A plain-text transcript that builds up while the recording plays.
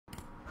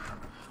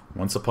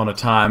Once upon a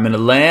time, in a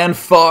land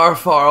far,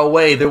 far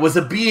away, there was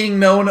a being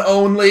known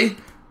only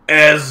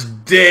as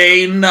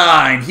Day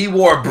 9. He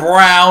wore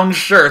brown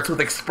shirts with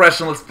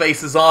expressionless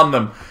faces on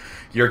them.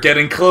 You're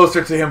getting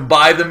closer to him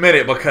by the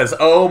minute because,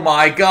 oh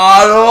my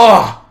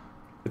god,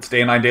 it's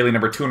Day 9 Daily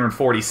number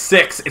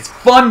 246. It's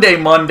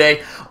Funday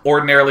Monday.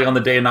 Ordinarily on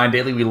the Day 9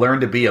 Daily, we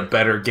learn to be a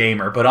better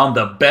gamer. But on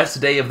the best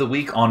day of the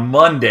week, on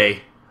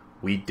Monday,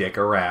 we dick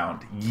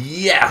around.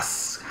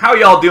 Yes! How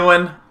y'all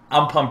doing?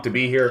 I'm pumped to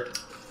be here.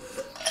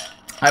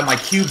 I have my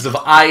cubes of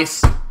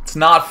ice. It's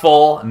not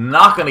full. I'm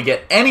not going to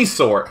get any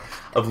sort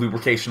of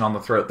lubrication on the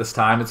throat this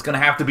time. It's going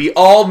to have to be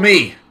all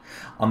me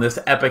on this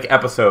epic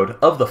episode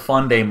of the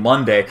Funday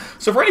Monday.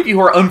 So for any of you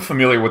who are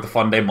unfamiliar with the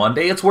Funday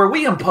Monday, it's where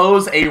we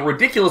impose a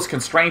ridiculous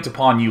constraint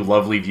upon you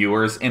lovely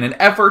viewers in an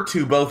effort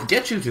to both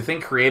get you to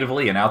think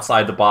creatively and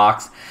outside the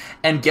box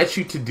and get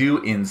you to do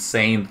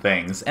insane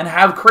things and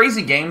have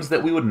crazy games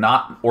that we would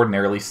not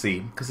ordinarily see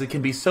because it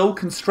can be so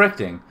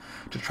constricting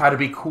to try to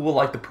be cool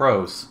like the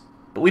pros.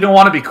 But we don't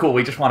want to be cool,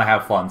 we just want to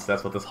have fun, so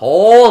that's what this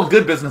whole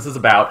good business is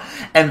about.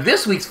 And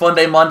this week's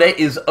Funday Monday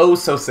is oh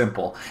so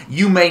simple.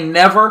 You may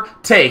never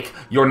take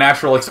your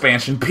natural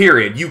expansion,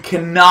 period. You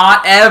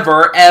cannot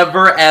ever,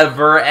 ever,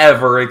 ever,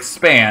 ever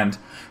expand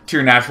to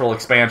your natural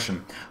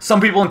expansion.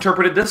 Some people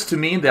interpreted this to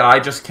mean that I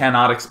just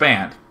cannot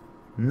expand.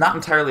 Not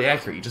entirely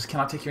accurate. You just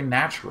cannot take your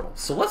natural.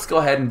 So let's go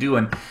ahead and do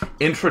an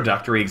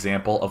introductory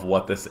example of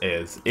what this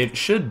is. It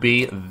should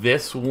be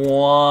this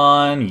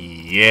one.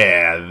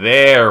 Yeah,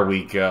 there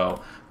we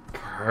go.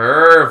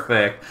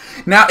 Perfect.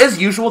 Now, as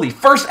usual, the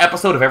first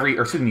episode of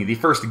the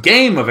first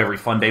game of every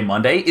Funday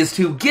Monday is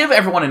to give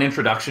everyone an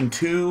introduction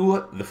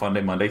to the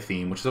Funday Monday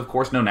theme, which is, of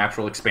course, no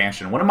natural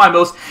expansion. One of my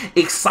most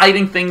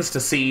exciting things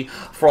to see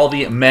for all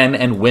the men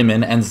and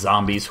women and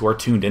zombies who are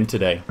tuned in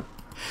today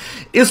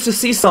is to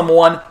see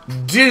someone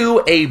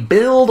do a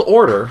build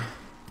order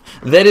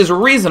that is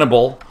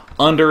reasonable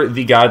under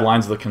the guidelines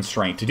of the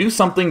constraint. To do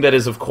something that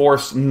is, of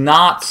course,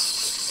 not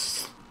stupid.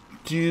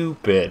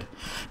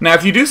 Now,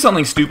 if you do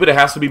something stupid, it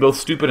has to be both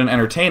stupid and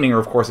entertaining, or,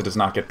 of course, it does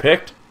not get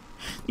picked.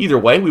 Either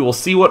way, we will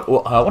see what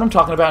I'm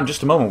talking about in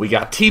just a moment. We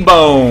got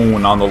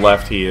T-Bone on the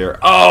left here.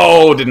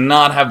 Oh, did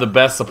not have the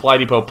best supply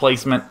depot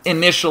placement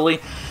initially.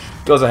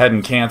 Goes ahead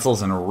and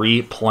cancels and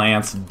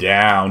replants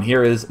down.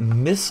 Here is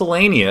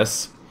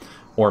Miscellaneous,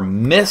 or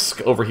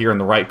Misk over here in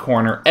the right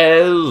corner,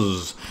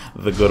 as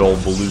the good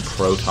old blue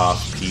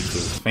Protoss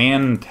pieces.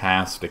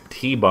 Fantastic.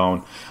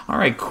 T-Bone.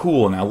 Alright,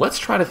 cool. Now let's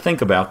try to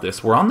think about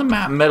this. We're on the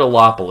map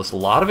Metalopolis. A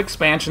lot of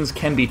expansions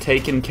can be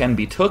taken, can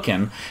be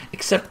tooken,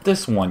 except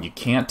this one. You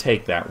can't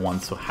take that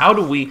one. So how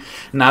do we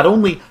not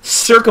only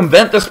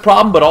circumvent this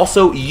problem, but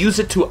also use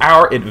it to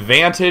our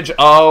advantage?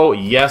 Oh,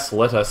 yes,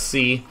 let us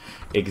see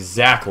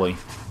exactly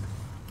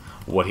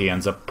what he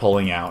ends up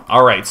pulling out.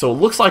 Alright, so it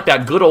looks like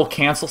that good old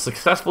cancel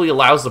successfully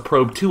allows the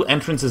probe 2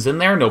 entrances in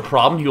there. No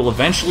problem. He will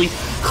eventually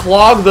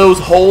clog those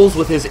holes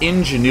with his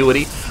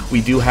ingenuity.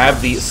 We do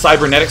have the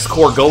cybernetics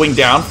core going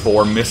down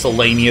for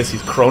Miscellaneous.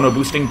 He's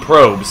chrono-boosting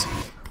probes.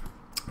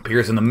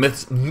 Appears in the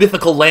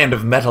mythical land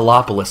of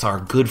Metalopolis, our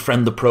good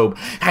friend the probe,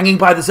 hanging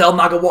by the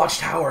Zelnaga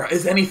watchtower.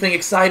 Is anything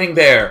exciting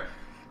there?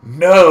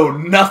 No,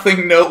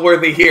 nothing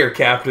noteworthy here,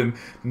 Captain.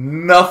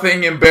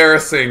 Nothing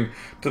embarrassing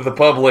to the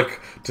public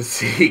to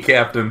see,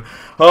 Captain.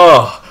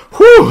 Oh,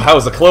 whew, that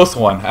was a close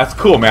one. That's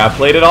cool, man. I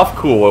played it off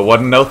cool. It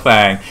wasn't no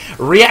thing.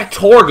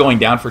 Reactor going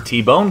down for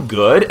T-Bone.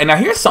 Good. And now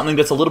here's something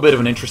that's a little bit of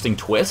an interesting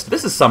twist.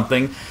 This is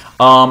something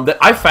that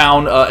I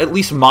found at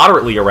least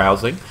moderately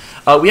arousing.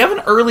 We have an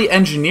early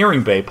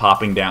engineering bay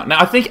popping down.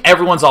 Now, I think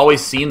everyone's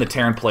always seen the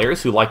Terran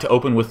players who like to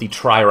open with the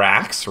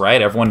Trirax,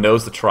 right? Everyone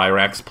knows the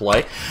Trirax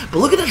play. But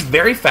look at this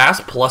very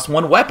fast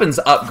 +1 weapons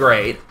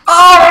upgrade.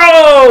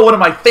 Oh! One of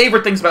my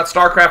favorite things about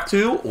StarCraft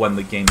 2, when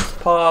the game is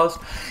paused,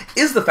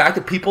 is the fact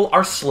that people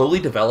are slowly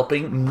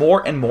developing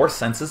more and more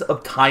senses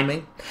of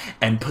timing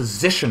and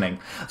positioning.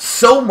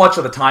 So much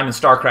of the time in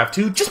StarCraft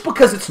 2, just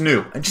because it's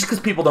new, and just because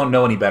people don't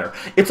know any better,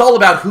 it's all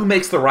about who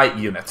makes the right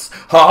units.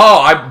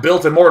 Ha-ha, I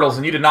built Immortals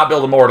and you did not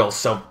build Immortals,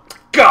 so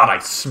God, I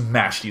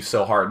smashed you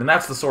so hard. And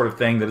that's the sort of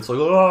thing that it's like,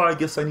 oh, I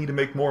guess I need to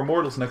make more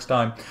Immortals next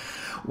time.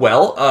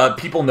 Well,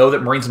 people know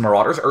that Marines and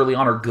Marauders early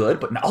on are good,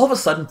 but now all of a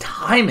sudden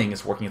timing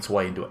is working its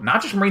way into it.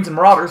 Not just Marines and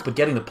Marauders, but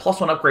getting the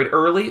 +1 upgrade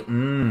early,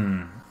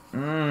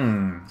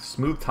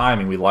 smooth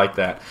timing, we like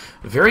that.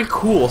 Very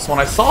cool. So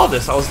when I saw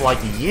this, I was like,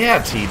 yeah,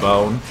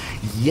 T-Bone.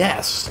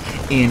 Yes,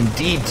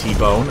 indeed,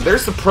 T-Bone.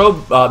 There's the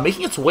probe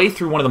making its way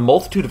through one of the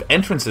multitude of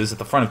entrances at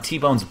the front of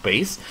T-Bone's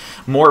base.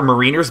 More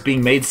Mariners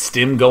being made,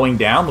 stim going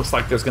down. Looks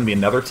like there's going to be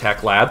another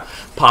tech lab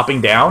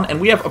popping down.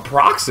 And we have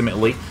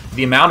approximately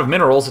the amount of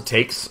minerals it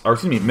takes, or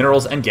excuse me,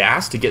 minerals and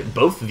gas to get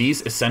both of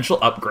these essential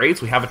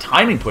upgrades. We have a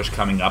timing push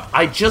coming up.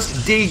 I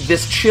just dig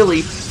this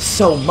chili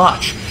so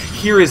much.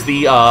 Here is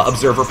the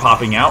Observer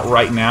popping out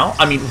right now.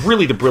 I mean,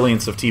 really the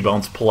brilliance of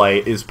T-Bone's play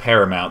is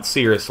paramount,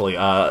 seriously.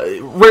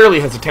 Rarely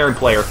has a Terran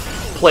player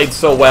played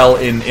so well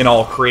in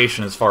all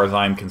creation as far as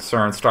I'm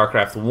concerned.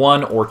 StarCraft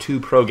 1 or 2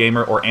 pro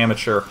gamer or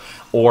amateur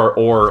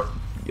or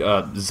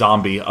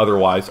zombie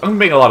otherwise. I'm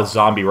making a lot of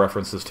zombie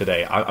references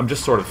today. I'm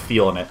just sort of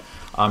feeling it.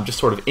 I'm just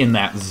sort of in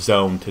that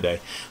zone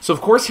today. So,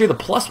 of course, here the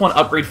 +1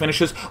 upgrade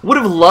finishes. Would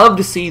have loved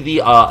to see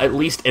the, at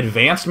least,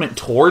 advancement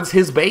towards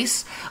his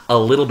base a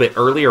little bit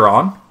earlier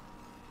on.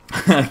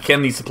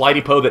 Again, the supply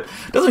depot that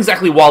doesn't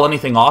exactly wall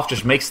anything off,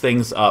 just makes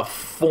things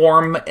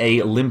form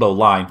a limbo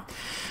line.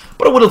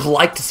 But I would have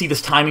liked to see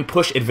this timing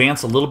push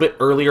advance a little bit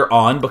earlier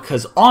on,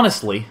 because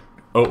honestly...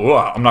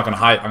 I'm not going to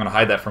hide. I'm going to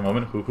hide that for a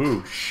moment.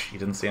 Shh, you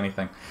didn't see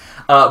anything.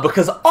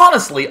 Because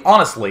honestly,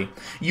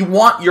 you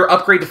want your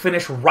upgrade to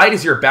finish right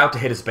as you're about to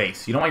hit his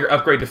base. You don't want your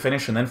upgrade to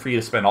finish and then for you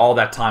to spend all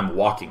that time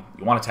walking.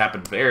 You want it to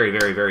happen very,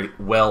 very, very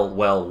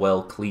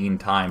well clean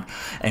timed.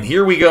 And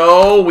here we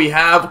go. We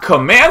have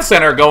Command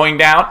Center going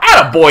down.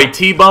 Attaboy,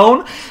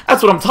 T-Bone.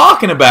 That's what I'm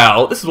talking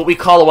about. This is what we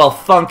call a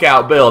well-thunk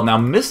out build. Now,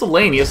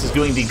 Miscellaneous is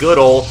doing the good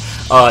old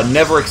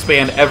never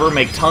expand ever,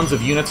 make tons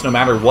of units no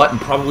matter what,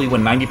 and probably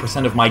win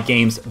 90% of my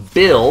games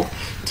build.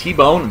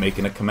 T-Bone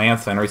making a Command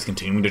Center. He's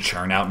continuing to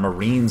churn out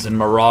Marines and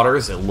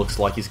Marauders. It looks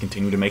like he's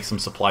continuing to make some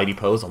supply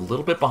depots. A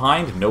little bit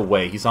behind? No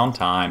way. He's on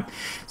time.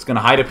 He's going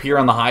to hide up here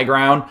on the high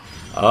ground.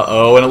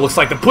 Uh-oh, and it looks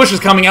like the push is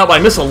coming out by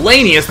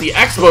Miscellaneous. The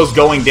Expo's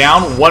going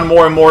down. One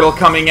more Immortal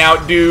coming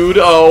out, dude.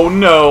 Oh,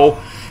 no.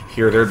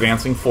 Here they're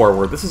advancing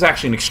forward. This is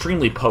actually an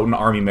extremely potent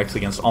army mix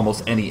against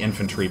almost any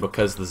infantry,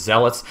 because the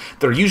Zealots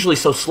that are usually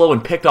so slow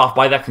and picked off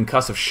by that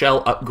concussive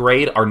shell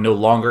upgrade are no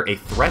longer a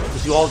threat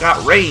because you all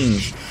got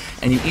range.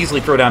 And you easily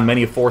throw down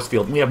many a force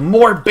field. We have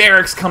more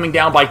barracks coming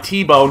down by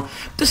T-Bone.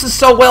 This is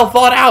so well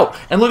thought out.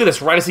 And look at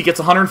this, right as he gets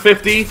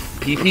 150,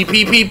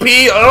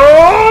 PPPPP.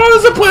 Oh,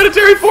 there's a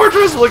planetary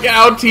fortress. Look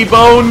out,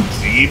 T-Bone,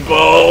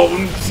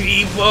 T-Bone,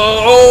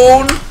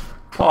 T-Bone.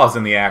 Pause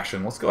in the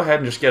action. Let's go ahead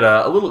and just get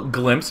a little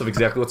glimpse of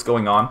exactly what's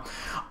going on.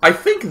 I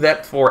think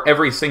that for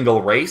every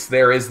single race,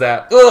 there is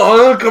that,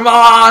 oh, come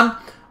on,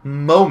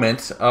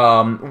 moment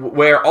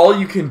where all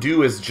you can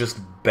do is just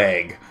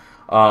beg.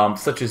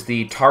 Such as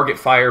the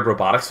target-fired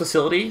robotics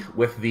facility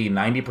with the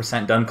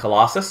 90% done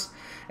Colossus,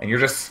 and you're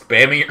just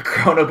spamming your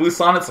chrono boosts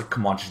on it. It's like,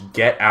 come on, just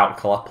get out,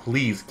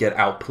 please get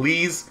out,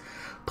 please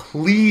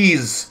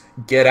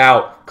get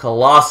out,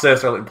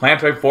 Colossus, or like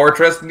Planetary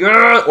Fortress,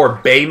 or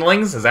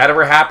Banelings. Has that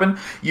ever happened?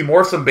 You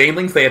morph some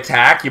Banelings, they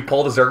attack, you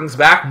pull the Zerglings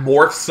back,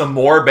 morph some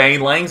more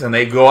Banelings, and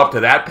they go up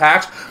to that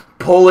patch.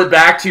 Pull it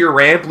back to your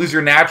ramp, lose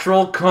your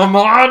natural. Come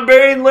on,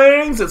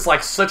 Banelings! It's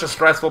like such a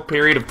stressful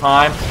period of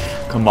time.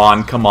 Come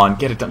on,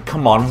 get it done.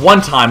 Come on,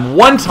 one time.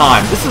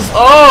 This is,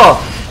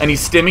 oh! And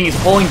he's stimming, he's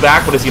pulling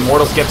back, but as the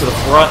Immortals get to the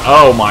front,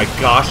 oh my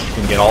gosh, you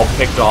can get all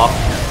picked off.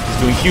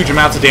 He's doing huge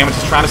amounts of damage,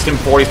 he's trying to stim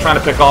forward, he's trying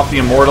to pick off the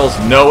Immortals.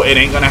 No, it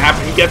ain't gonna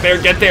happen. Get there,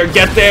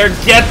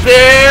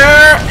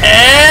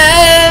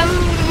 and...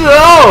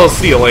 oh,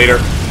 see you later.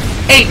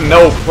 Ain't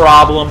no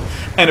problem.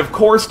 And of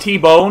course,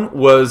 T-Bone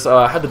was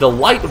had the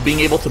delight of being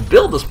able to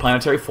build this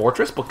planetary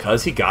fortress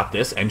because he got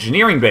this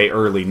engineering bay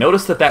early.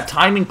 Notice that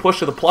timing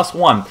push of the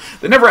 +1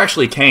 that never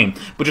actually came,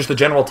 but just the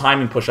general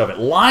timing push of it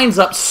lines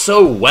up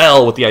so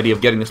well with the idea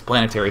of getting this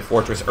planetary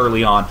fortress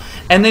early on.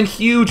 And then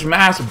huge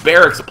mass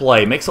barracks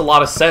play makes a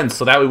lot of sense,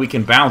 so that way we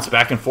can bounce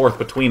back and forth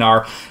between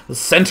our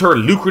center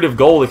lucrative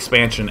gold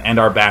expansion and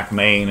our back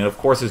main. And of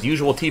course, as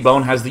usual,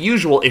 T-Bone has the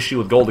usual issue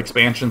with gold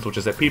expansions, which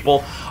is that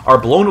people are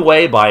blown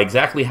away by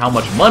exactly how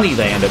much money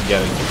they end up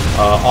getting,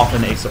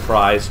 often a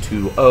surprise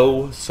to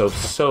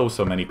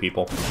so many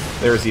people.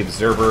 There's the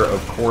Observer,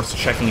 of course,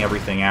 checking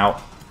everything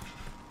out.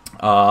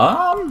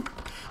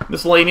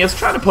 Miscellaneous,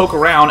 trying to poke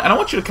around, and I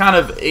want you to kind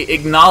of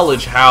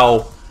acknowledge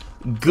how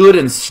good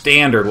and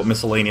standard what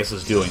Miscellaneous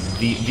is doing.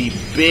 The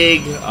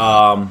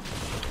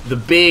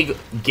big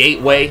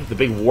gateway, the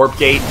big warp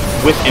gate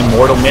with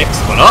Immortal mix,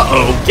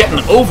 but getting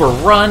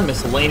overrun.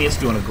 Miscellaneous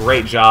doing a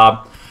great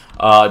job.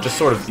 Just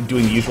sort of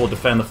doing the usual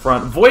defend the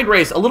front. Void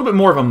Ray's a little bit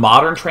more of a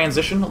modern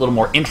transition, a little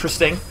more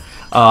interesting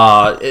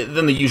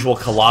than the usual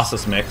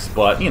Colossus mix.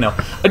 But, you know,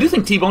 I do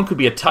think T-Bone could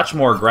be a touch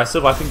more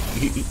aggressive. I think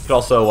he could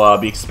also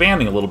be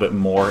expanding a little bit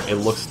more. It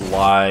looks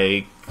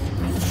like...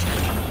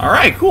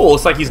 Alright, cool.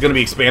 Looks like he's going to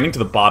be expanding to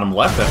the bottom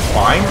left. That's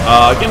fine.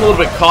 Getting a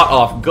little bit caught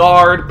off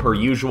guard, per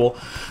usual.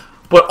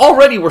 But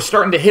already we're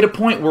starting to hit a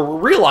point where we're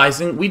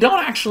realizing we don't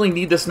actually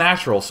need this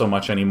natural so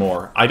much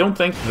anymore. I don't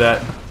think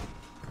that...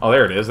 oh,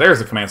 there it is. There's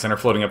the command center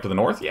floating up to the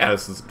north. Yeah,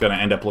 this is going to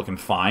end up looking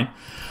fine.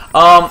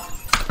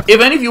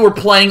 If any of you were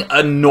playing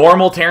a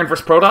normal Terran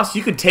vs. Protoss,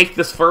 you could take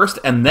this first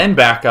and then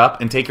back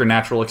up and take your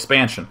natural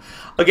expansion.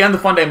 Again, the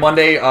Funday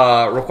Monday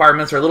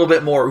requirements are a little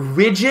bit more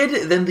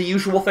rigid than the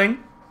usual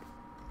thing.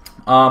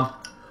 They're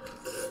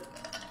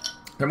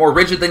more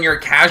rigid than your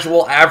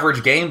casual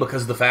average game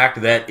because of the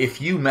fact that if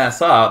you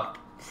mess up,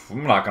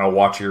 I'm not going to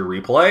watch your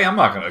replay. I'm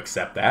not going to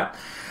accept that.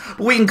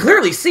 But we can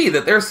clearly see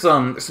that there's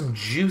some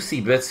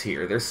juicy bits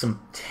here. There's some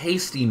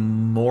tasty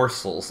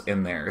morsels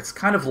in there. It's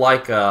kind of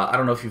like, I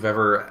don't know if you've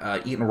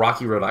ever eaten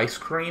Rocky Road ice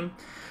cream.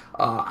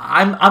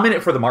 I'm in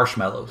it for the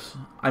marshmallows.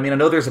 I mean, I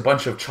know there's a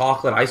bunch of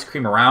chocolate ice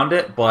cream around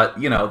it,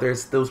 but, you know,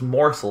 there's those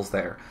morsels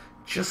there.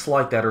 Just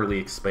like that early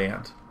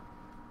expand.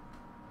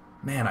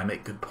 Man, I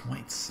make good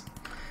points.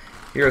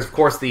 Here's, of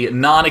course, the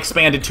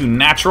non-expanded to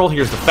natural.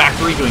 Here's the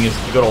factory doing his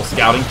good old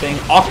scouting thing.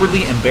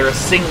 Awkwardly,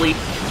 embarrassingly,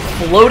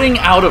 floating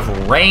out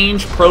of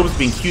range. Probes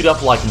being queued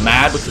up like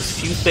mad, which is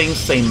few things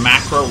say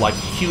macro, like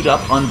queued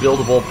up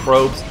unbuildable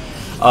probes.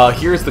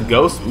 Here's the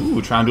Ghost.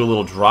 Ooh, trying to do a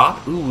little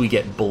drop. Ooh, we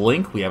get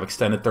Blink. We have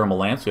Extended Thermal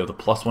Lance. We have the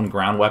 +1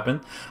 ground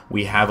weapon.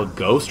 We have a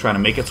Ghost trying to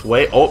make its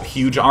way. Oh,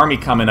 huge army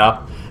coming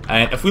up.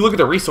 And if we look at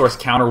the resource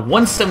counter,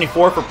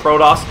 174 for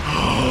Protoss.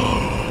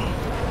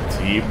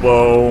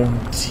 T-Bone,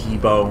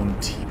 T-Bone,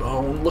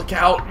 T-Bone. Look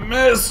out,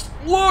 miss.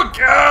 Look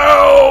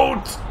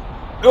out.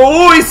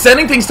 Oh, he's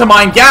sending things to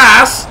mine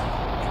gas.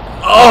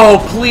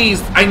 Oh,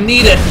 please. I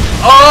need it.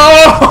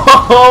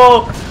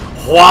 Oh,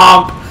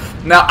 whomp.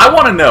 Now, I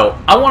want to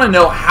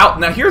know how,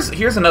 now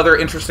here's another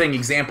interesting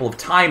example of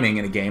timing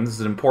in a game. This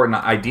is an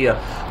important idea.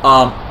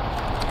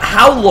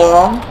 How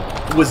long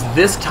was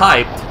this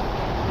typed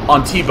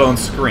on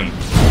T-Bone's screen?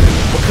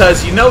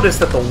 Because you notice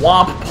that the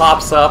Womp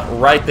pops up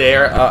right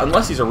there,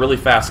 unless he's a really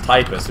fast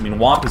typist. I mean,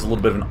 Womp is a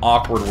little bit of an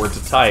awkward word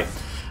to type.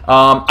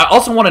 I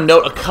also want to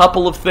note a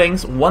couple of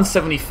things.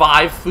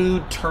 175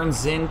 food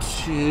turns into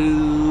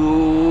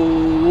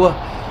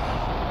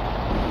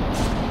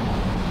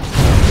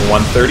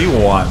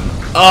 131.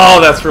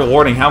 Oh, that's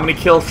rewarding. How many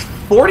kills?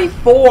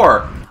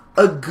 44!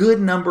 A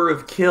good number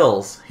of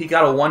kills. He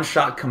got a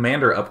one-shot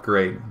commander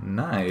upgrade.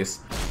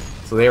 Nice.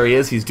 So there he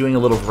is. He's doing a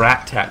little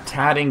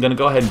rat-tat-tatting. Going to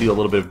go ahead and do a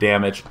little bit of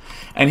damage.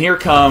 And here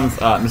comes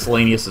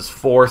Miscellaneous's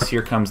force.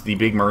 Here comes the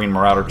big Marine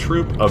Marauder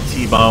troop of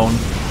T-Bone.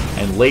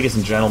 And ladies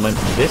and gentlemen,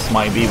 this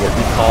might be what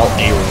we call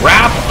a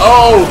wrap.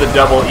 Oh, the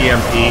double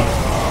EMP.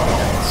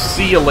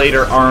 See you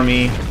later,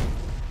 Army.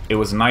 It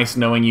was nice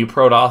knowing you,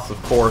 Protoss,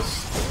 of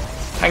course.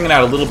 Hanging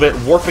out a little bit,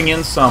 warping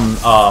in some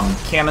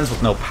cannons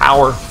with no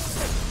power.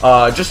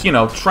 Just, you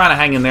know, trying to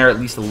hang in there at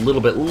least a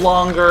little bit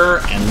longer.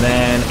 And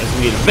then, as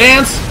we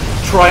advance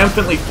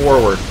triumphantly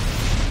forward,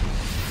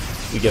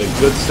 we get a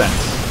good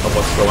sense of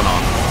what's going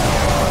on.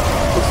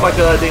 Looks like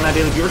a Day 9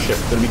 Daily viewership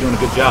is going to be doing a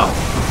good job.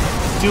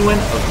 Doing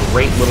a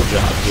great little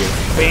job here.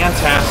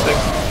 Fantastic.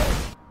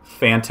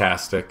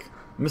 Fantastic.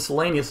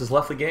 Miscellaneous has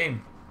left the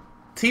game.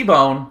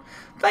 T-Bone,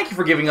 thank you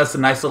for giving us a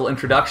nice little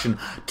introduction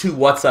to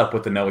what's up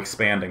with the no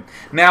expanding.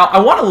 Now, I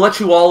want to let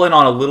you all in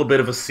on a little bit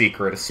of a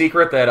secret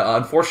that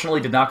unfortunately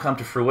did not come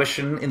to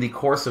fruition in the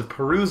course of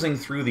perusing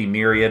through the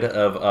myriad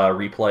of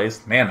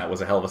replays. Man, that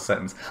was a hell of a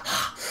sentence.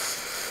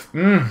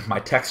 My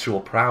textual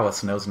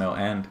prowess knows no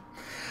end.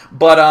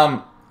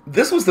 But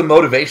this was the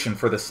motivation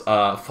for this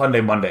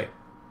Funday Monday.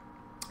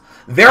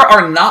 There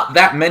are not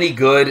that many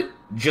good,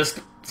 just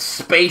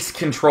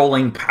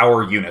space-controlling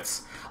power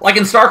units. Like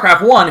in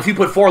StarCraft 1, if you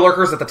put 4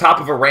 lurkers at the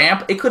top of a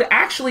ramp, it could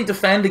actually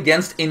defend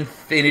against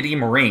Infinity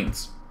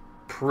Marines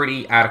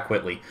pretty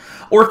adequately.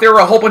 Or if there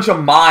were a whole bunch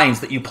of mines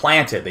that you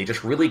planted, they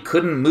just really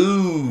couldn't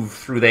move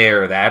through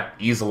there that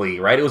easily,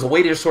 right? It was a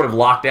way to just sort of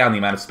lock down the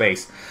amount of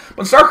space.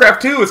 But in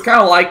StarCraft 2, it's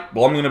kind of like,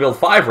 well, I'm going to build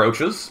 5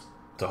 roaches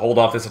to hold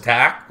off this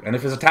attack, and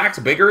if his attack's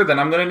bigger, then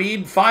I'm going to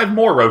need 5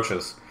 more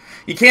roaches.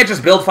 You can't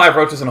just build 5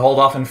 roaches and hold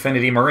off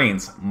Infinity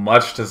Marines,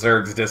 much to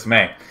Zerg's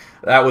dismay.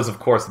 That was, of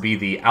course,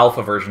 the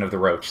alpha version of the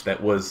Roach.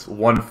 That was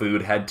 1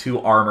 food, had 2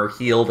 armor,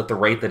 healed at the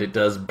rate that it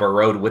does,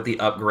 burrowed with the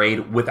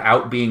upgrade,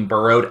 without being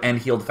burrowed and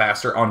healed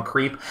faster on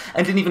creep,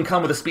 and didn't even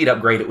come with a speed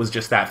upgrade, it was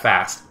just that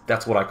fast.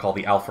 That's what I call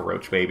the alpha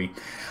Roach, baby.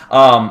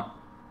 But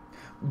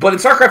in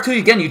StarCraft 2,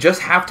 again, you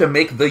just have to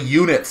make the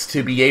units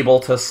to be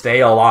able to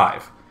stay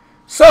alive.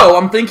 So,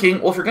 I'm thinking,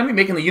 well, if you're going to be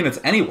making the units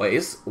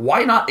anyways,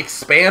 why not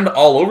expand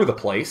all over the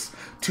place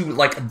to,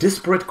 like,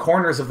 disparate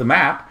corners of the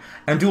map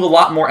and do a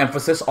lot more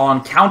emphasis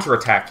on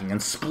counterattacking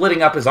and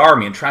splitting up his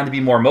army and trying to be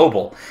more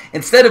mobile.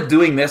 Instead of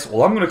doing this,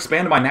 well, I'm going to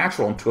expand my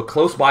natural into a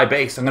close-by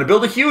base. I'm going to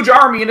build a huge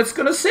army and it's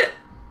going to sit.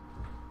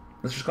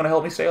 It's just going to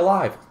help me stay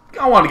alive.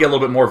 I want to get a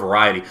little bit more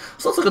variety.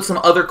 So let's look at some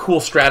other cool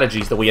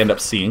strategies that we end up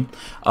seeing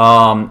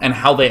and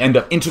how they end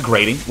up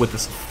integrating with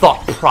this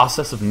thought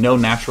process of no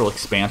natural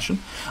expansion.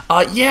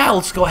 Yeah,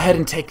 let's go ahead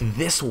and take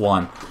this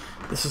one.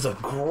 This is a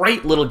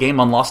great little game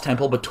on Lost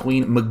Temple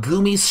between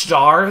Megumi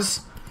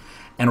Stars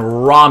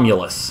and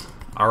Romulus.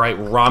 All right,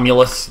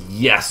 Romulus.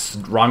 Yes,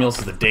 Romulus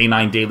is the Day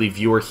 9 Daily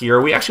viewer here.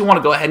 We actually want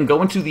to go ahead and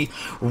go into the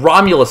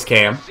Romulus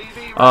cam.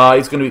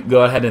 He's going to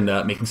go ahead and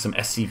making some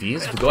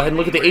SCVs. Go ahead and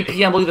look at the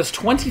APM. Look at this,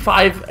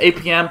 25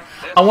 APM.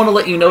 I want to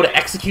let you know to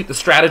execute the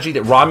strategy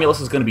that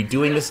Romulus is going to be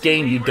doing this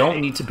game. You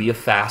don't need to be a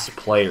fast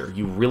player.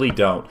 You really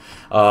don't.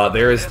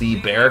 There is the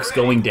barracks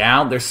going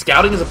down. They're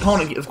scouting his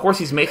opponent. Of course,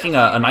 he's making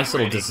a nice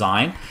little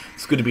design.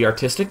 It's good to be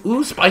artistic.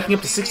 Ooh, spiking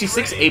up to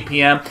 66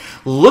 APM.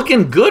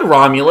 Looking good,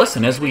 Romulus.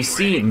 And as we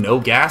see, no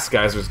gas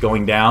geysers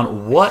going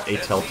down. What a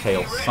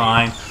telltale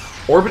sign.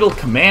 Orbital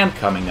command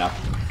coming up.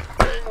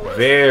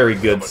 Very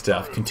good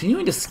stuff.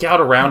 Continuing to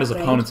scout around his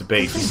opponent's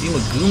base. We see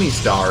Megumi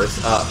Stars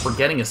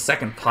forgetting a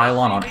second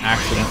pylon on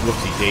accident.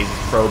 Whoopsie daisy,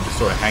 probe just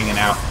sort of hanging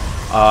out.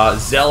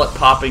 Zealot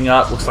popping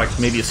up. Looks like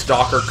maybe a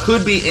stalker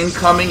could be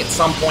incoming at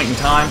some point in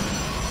time.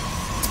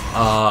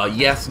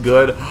 Yes,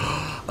 good.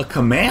 A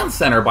command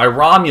center by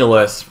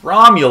Romulus.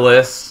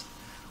 Romulus,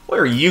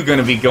 Where are you going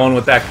to be going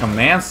with that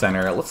command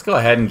center? Let's go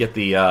ahead and get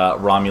the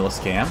Romulus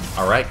cam.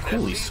 Alright,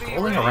 cool. He's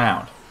scrolling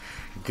around.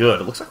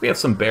 Good. It looks like we have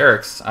some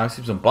barracks,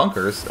 obviously some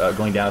bunkers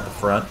going down at the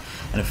front,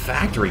 and a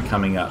factory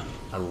coming up.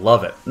 I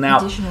love it.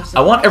 Now,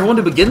 I want everyone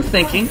to begin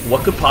thinking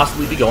what could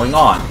possibly be going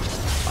on.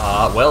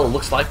 Well, it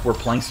looks like we're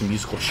playing some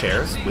musical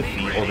chairs with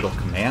the orbital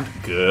command.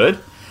 Good.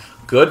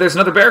 Good. There's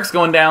another barracks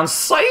going down.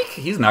 Psych!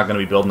 He's not going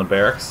to be building a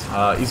barracks.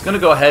 He's going to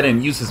go ahead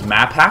and use his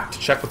map hack to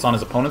check what's on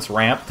his opponent's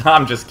ramp.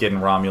 I'm just kidding,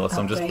 Romulus.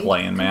 I'm just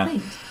playing,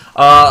 man.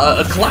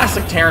 A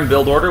classic Terran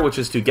build order, which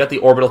is to get the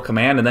orbital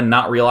command and then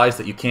not realize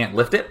that you can't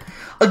lift it.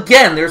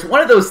 Again, there's one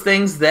of those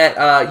things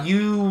that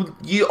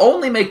you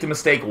only make the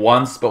mistake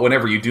once, but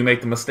whenever you do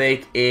make the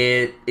mistake,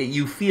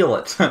 you feel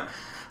it.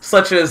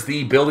 Such as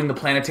the building the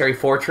planetary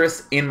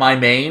fortress in my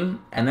main,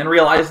 and then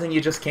realizing you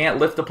just can't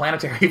lift the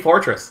planetary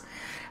fortress.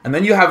 And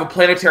then you have a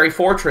planetary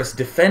fortress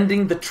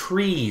defending the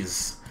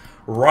trees.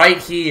 Right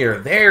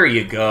here. There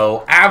you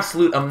go.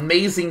 Absolute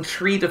amazing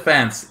tree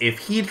defense. If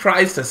he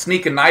tries to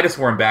sneak a Nidus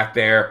Worm back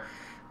there,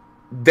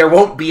 there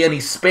won't be any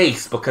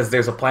space because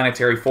there's a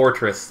planetary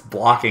fortress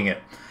blocking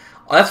it.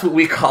 That's what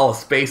we call a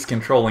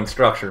space-controlling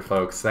structure,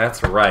 folks.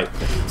 That's right.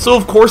 So,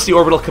 of course, the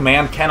orbital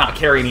command cannot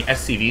carry any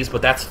SCVs,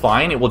 but that's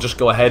fine. It will just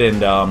go ahead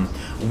and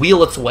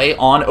wheel its way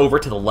on over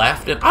to the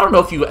left. And I don't know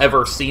if you've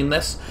ever seen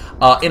this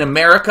in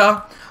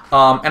America.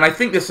 And I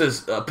think this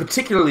is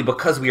particularly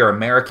because we are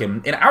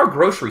American. In our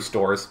grocery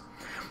stores,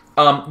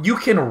 you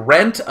can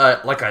rent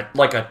like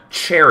a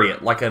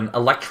chariot, like an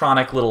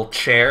electronic little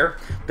chair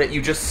that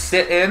you just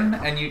sit in,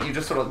 and you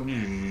just sort of,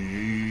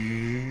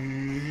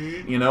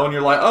 you know, and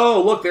you're like,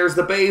 oh, look, there's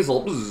the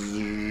basil.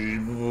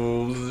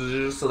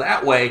 So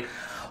that way,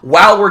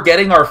 while we're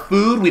getting our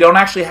food, we don't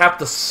actually have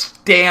to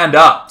stand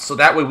up. So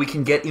that way we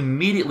can get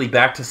immediately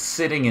back to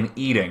sitting and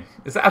eating.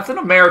 That's an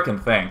American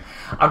thing.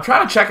 I'm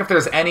trying to check if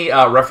there's any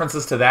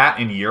references to that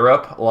in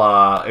Europe,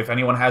 if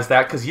anyone has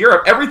that. Because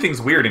Europe,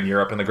 everything's weird in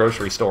Europe in the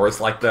grocery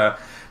stores. Like the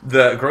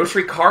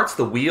grocery carts,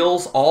 the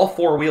wheels, all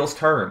 4 wheels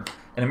turn.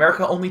 In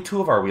America, only 2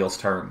 of our wheels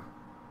turn.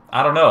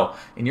 I don't know.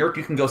 In Europe,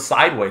 you can go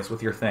sideways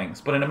with your things.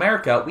 But in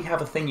America, we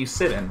have a thing you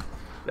sit in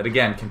that,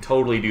 again, can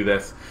totally do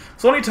this.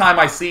 So anytime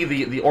I see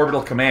the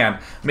orbital command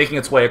making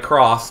its way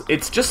across,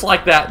 it's just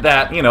like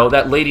that you know,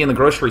 that lady in the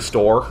grocery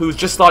store who's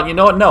just thought, you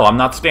know what, no, I'm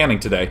not standing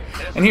today.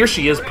 And here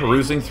she is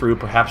perusing through.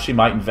 Perhaps she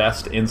might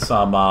invest in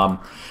some,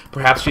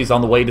 perhaps she's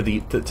on the way to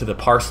the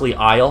parsley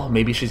aisle.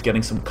 Maybe she's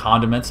getting some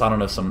condiments. I don't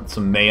know,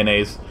 some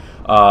mayonnaise.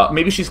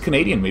 Maybe she's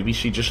Canadian. Maybe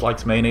she just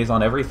likes mayonnaise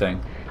on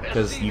everything,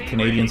 because you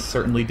Canadians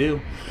certainly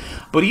do.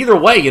 But either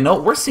way, you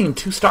know, we're seeing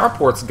 2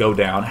 starports go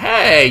down.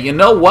 Hey, you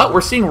know what?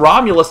 We're seeing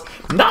Romulus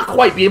not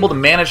quite be able to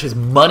manage his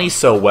money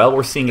so well.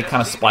 We're seeing it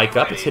kind of spike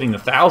up. It's hitting the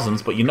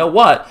thousands. But you know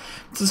what?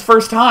 It's his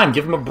first time.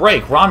 Give him a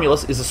break.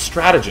 Romulus is a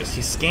strategist.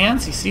 He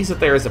scans. He sees that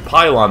there is a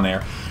pylon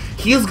there.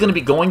 He is going to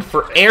be going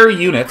for air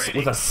units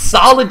with a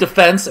solid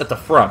defense at the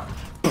front.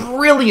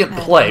 Brilliant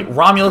play.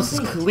 Romulus is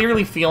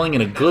clearly feeling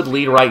in a good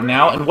lead right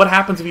now, and what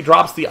happens if he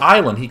drops the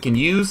island? He can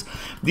use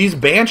these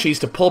Banshees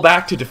to pull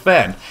back to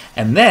defend,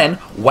 and then,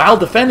 while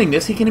defending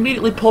this, he can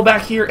immediately pull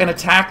back here and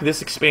attack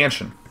this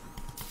expansion.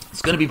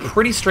 It's going to be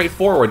pretty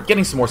straightforward,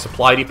 getting some more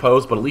supply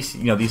depots, but at least,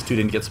 you know, these 2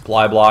 didn't get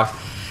supply blocks.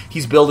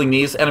 He's building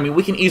these, and I mean,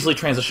 we can easily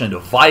transition into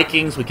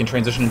Vikings. We can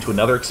transition into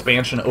another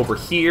expansion over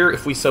here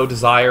if we so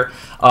desire.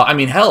 I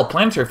mean, hell,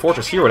 Planetary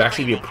Fortress here would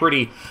actually be a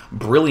pretty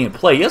brilliant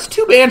play. He has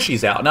 2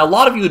 Banshees out. Now, a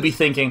lot of you would be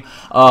thinking,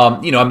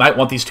 you know, I might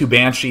want these 2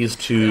 Banshees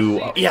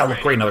to, yeah,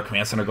 look, great, another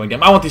command center going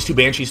down. I want these 2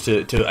 Banshees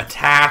to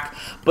attack,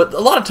 but a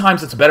lot of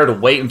times it's better to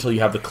wait until you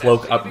have the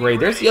cloak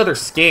upgrade. There's the other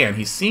scan.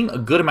 He's seeing a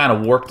good amount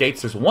of warp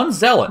gates. There's 1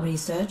 zealot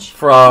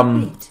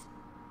from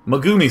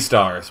Maguni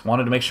Stars.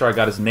 Wanted to make sure I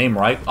got his name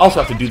right.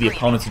 Also have to do the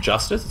opponent's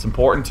justice. It's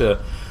important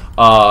to...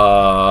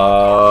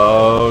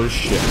 Oh,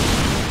 shit.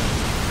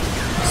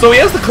 So he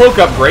has the cloak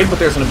upgrade, but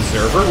there's an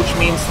observer, which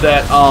means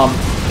that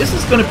this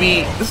is going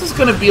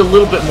to be a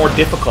little bit more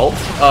difficult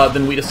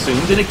than we'd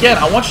assumed. And again,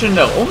 I want you to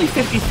know, only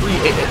 53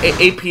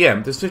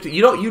 APM. There's 50.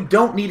 You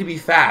don't need to be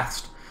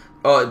fast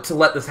to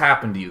let this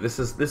happen to you.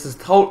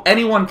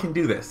 Anyone can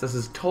do this. This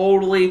is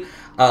totally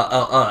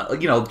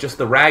you know, just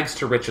the rags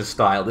to riches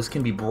style. This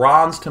can be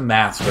bronze to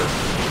master.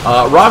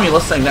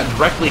 Romulus, saying that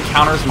directly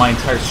counters my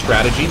entire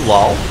strategy,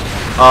 lol,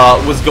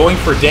 was going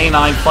for day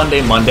 9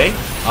 Funday Monday.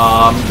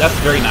 That's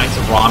very nice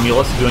of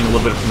Romulus, doing a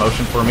little bit of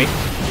promotion for me.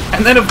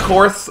 And then, of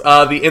course,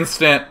 the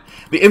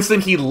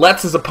instant he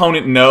lets his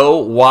opponent know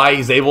why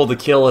he's able to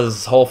kill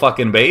his whole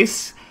fucking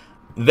base,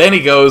 then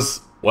he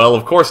goes, well,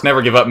 of course,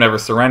 never give up, never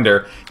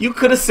surrender. You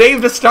could have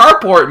saved a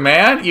starport,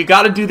 man. You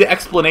got to do the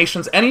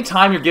explanations.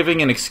 Anytime you're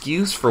giving an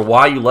excuse for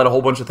why you let a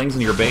whole bunch of things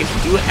into your base,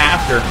 do it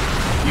after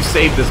you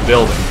save this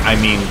building. I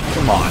mean,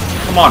 come on.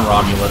 Come on,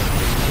 Romulus.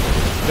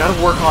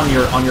 gotta work on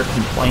your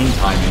complain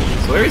timing.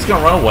 So there he's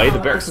gonna run away. The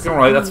barracks is gonna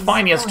run away. That's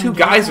fine. He has 2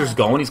 geysers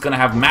going. He's gonna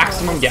have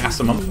maximum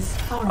gasimum.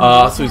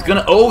 So he's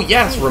gonna. Oh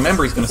yes,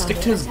 remember he's gonna stick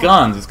to his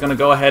guns. He's gonna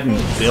go ahead and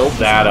build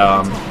that.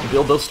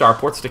 Build those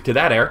starports. Stick to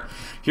that air.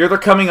 Here they're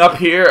coming up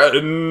here.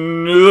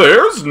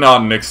 There's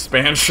not an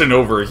expansion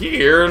over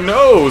here.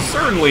 No,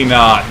 certainly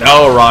not.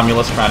 No,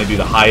 Romulus trying to do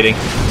the hiding.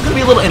 It's going to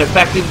be a little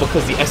ineffective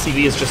because the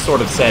SCV has just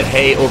sort of said,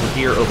 hey, over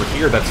here,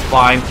 that's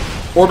fine.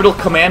 Orbital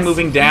command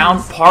moving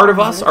down. Part of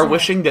us are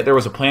wishing that there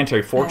was a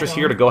planetary fortress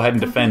here to go ahead and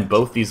defend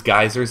both these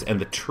geysers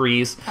and the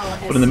trees.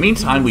 But in the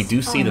meantime, we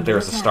do see that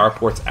there's a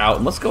starports out.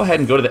 And let's go ahead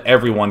and go to the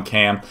everyone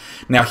cam.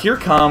 Now here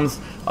comes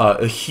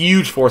a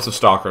huge force of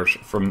stalkers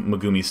from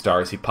Megumi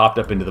Stars. He popped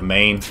up into the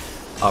main.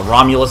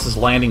 Romulus is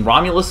landing.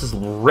 Romulus is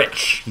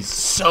rich. He's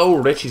so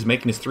rich. He's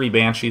making his 3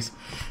 Banshees.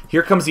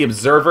 Here comes the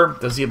Observer.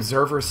 Does the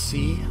Observer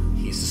see?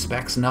 He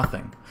suspects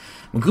nothing.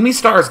 Megumi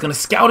Star is going to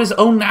scout his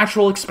own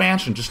natural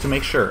expansion just to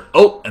make sure.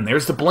 Oh, and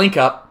there's the blink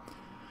up.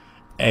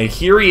 And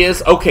here he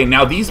is. Okay,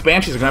 now these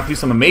Banshees are going to have to do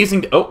some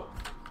amazing... going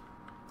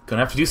to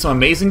have to do some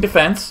amazing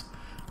defense.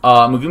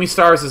 Megumi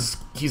Stars is...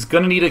 He's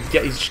going to need to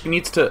get... He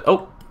needs to...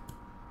 Oh.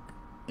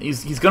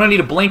 He's going to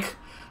need a blink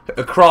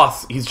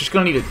across. He's just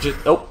going to need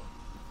to...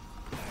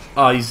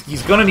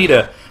 He's gonna need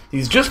a...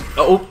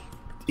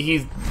 You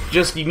need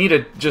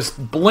to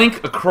just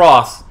blink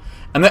across.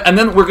 And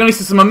then we're gonna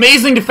see some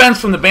amazing defense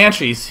from the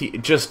Banshees.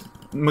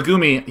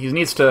 Megumi, he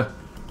needs to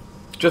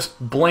just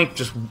blink,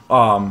 just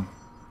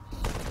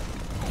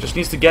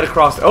needs to get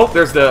across. Oh,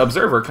 there's the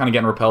Observer kind of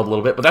getting repelled a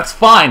little bit, but that's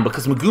fine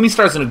because Megumi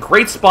Star's in a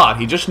great spot.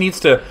 He just needs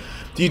to...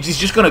 He's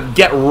just gonna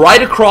get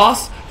right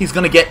across. He's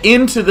gonna get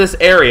into this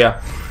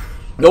area.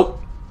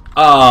 Nope.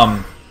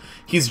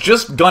 He's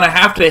just gonna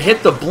have to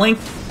hit the blink...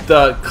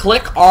 The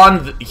click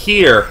on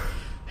here.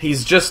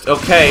 He's just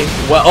okay.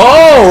 Well,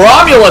 oh,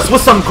 Romulus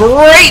with some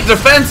great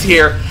defense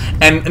here,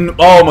 and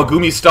oh,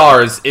 Megumi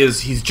Stars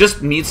he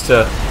just needs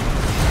to.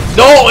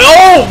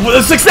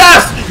 Oh,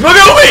 success,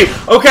 Megumi.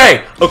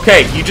 Okay.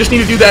 You just need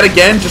to do that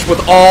again, just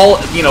with all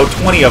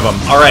 20 of them.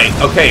 All right,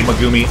 okay,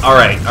 Megumi. All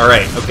right.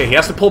 Okay, he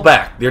has to pull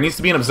back. There needs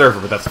to be an Observer,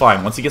 but that's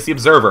fine. Once he gets the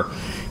Observer,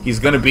 he's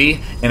going to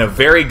be in a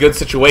very good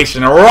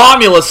situation. And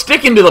Romulus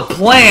sticking to the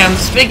plan,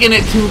 sticking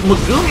it to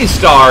Megumi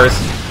Stars.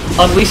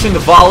 Unleashing the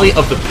volley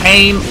of the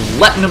pain,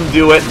 letting him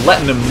do it,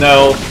 letting him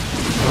know,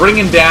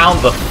 bringing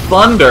down the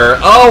Thunder.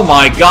 Oh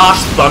my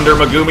gosh, Thunder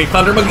Megumi.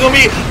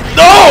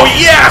 Oh,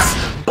 yes!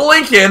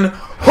 Blinking.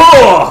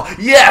 Oh,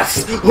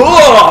 yes!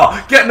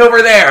 Oh, getting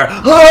over there.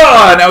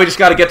 Oh, now we just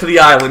got to get to the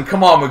island.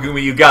 Come on,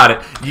 Megumi, you got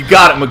it. You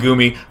got it,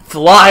 Megumi.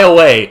 Fly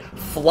away,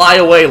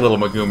 little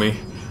Megumi.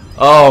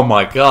 Oh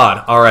my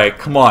god. Alright,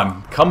 come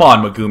on,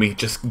 Megumi.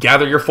 Just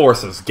gather your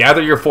forces.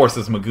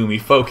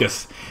 Megumi.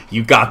 Focus.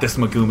 You got this,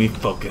 Megumi.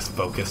 Focus.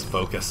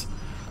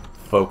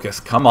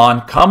 Come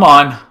on.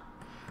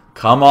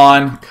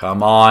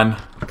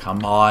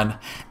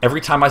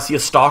 Every time I see a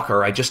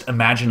stalker, I just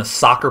imagine a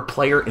soccer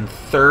player in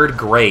 3rd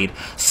grade,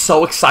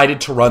 so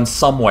excited to run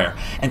somewhere,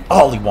 and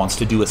all he wants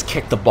to do is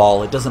kick the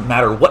ball. It doesn't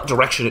matter what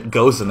direction it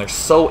goes in. They're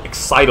so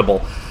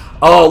excitable.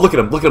 Oh, look at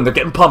them. They're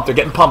getting pumped.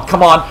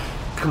 Come on.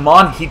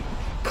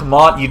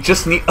 You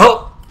just need...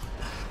 Oh!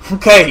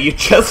 Okay, you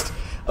just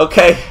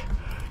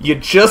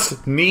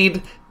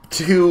need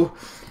to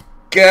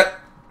get...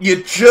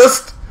 You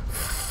just...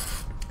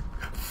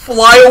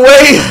 Fly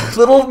away!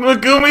 Little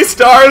Megumi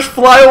Stars,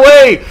 fly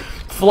away!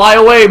 Fly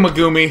away,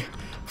 Megumi.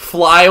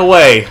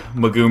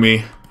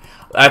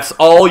 That's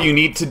all you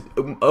need to...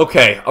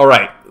 Okay,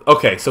 alright.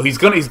 Okay, so he's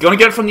gonna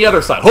get it from the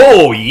other side.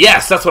 Oh,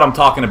 yes! That's what I'm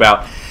talking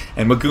about.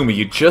 And Megumi,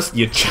 you just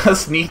need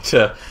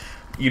to...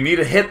 You need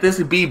to hit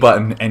this B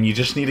button, and you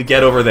just need to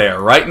get over there.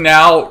 Right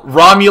now,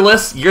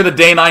 Romulus, you're the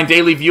Day 9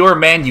 Daily Viewer,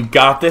 man. You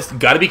got this. You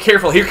got to be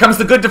careful. Here comes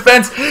the good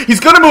defense. He's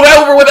going to move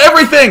over with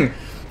everything.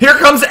 Here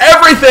comes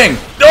everything.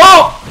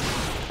 Oh,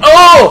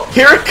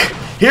 here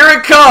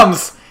it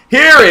comes.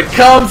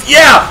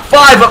 Yeah,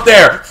 5 up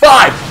there.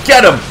 5.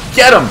 Get him.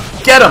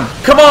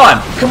 Come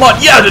on.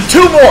 Yeah,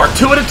 2 more.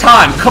 2 at a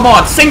time. Come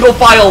on. Single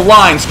file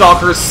line,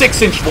 Stalkers.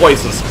 6-inch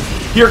voices.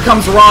 Here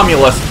comes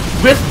Romulus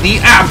with the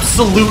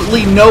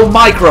absolutely no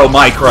micro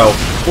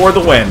for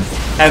the win.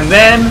 And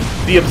then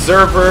the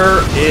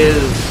Observer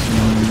is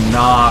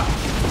not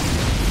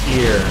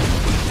here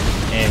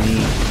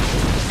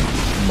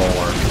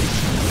anymore.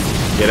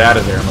 Get out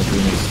of there,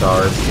 Megumi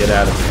Stars. Get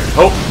out of there.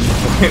 Oh!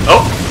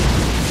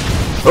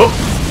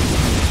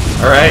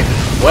 Alright.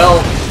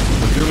 Well,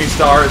 Megumi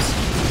Stars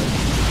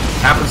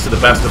happens to the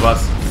best of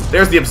us.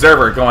 There's the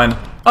Observer going,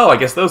 oh, I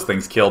guess those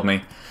things killed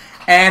me.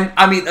 And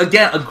I mean,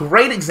 again, a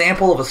great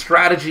example of a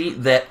strategy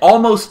that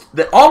almost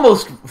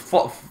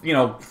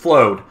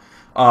flowed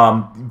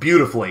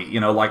beautifully.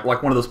 Like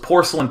one of those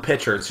porcelain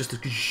pitchers. Just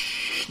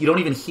you don't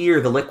even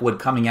hear the liquid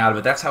coming out of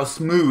it. That's how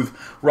smooth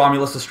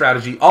Romulus'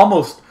 strategy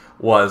almost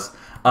was.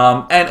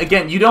 And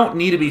again, you don't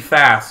need to be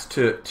fast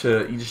to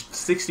you just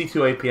 62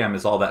 APM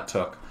is all that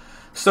took.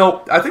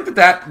 So I think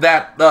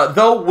that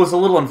though was a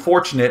little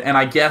unfortunate, and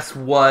I guess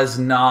was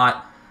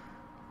not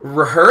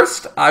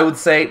Rehearsed, I would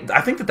say, I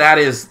think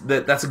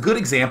that's a good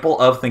example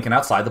of thinking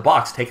outside the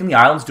box. Taking the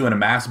islands, doing a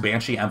mass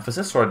Banshee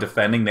emphasis, sort of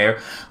defending there.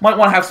 Might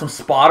want to have some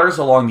spotters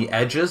along the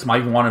edges.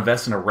 Might even want to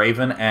invest in a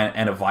Raven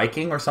and a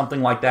Viking or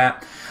something like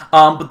that.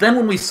 But then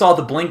when we saw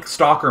the Blink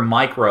Stalker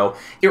Micro,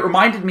 it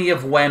reminded me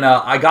of when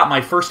I got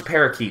my first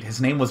parakeet.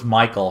 His name was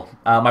Michael.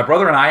 My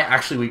brother and I,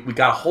 actually, we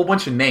got a whole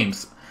bunch of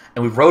names.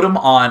 And we wrote them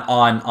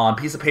on a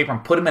piece of paper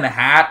and put them in a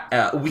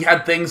hat. We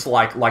had things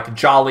like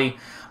Jolly.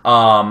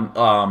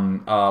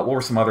 What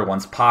were some other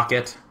ones?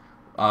 Pocket.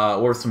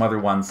 What were some other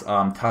ones?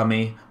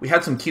 Tummy. We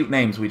had some cute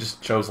names. We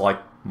just chose like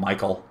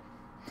Michael.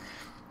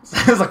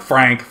 It was like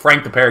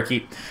Frank the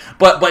parakeet.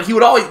 But Michael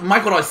would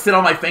always sit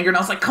on my finger, and I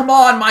was like, "Come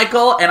on,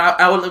 Michael!" And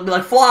I would be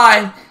like,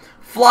 "Fly,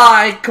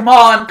 come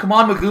on,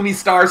 Megumi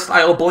Star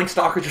style, Blink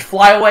Stalker, just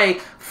fly away."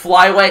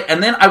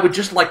 And then I would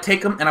just like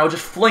take him and I would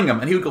just fling him,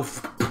 and he would go,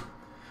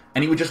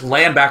 and he would just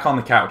land back on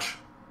the couch.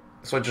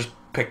 So I just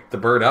picked the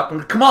bird up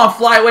and come on,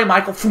 fly away,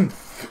 Michael.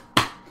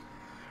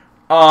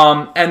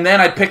 And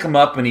then I'd pick him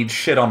up and he'd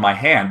shit on my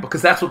hand,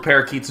 because that's what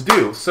parakeets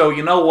do. So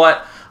you know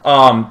what?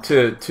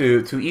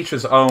 To each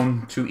his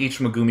own. To each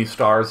Megumi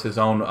Stars his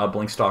own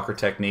Blink Stalker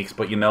techniques.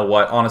 But you know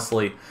what?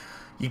 Honestly,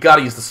 you got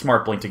to use the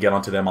smart blink to get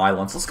onto them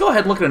islands. Let's go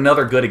ahead and look at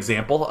another good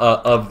example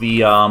of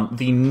the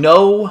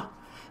no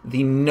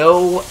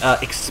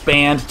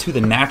expand to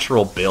the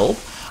natural build.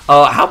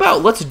 How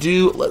about let's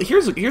do?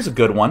 Here's a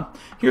good one.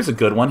 Here's a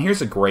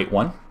great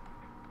one.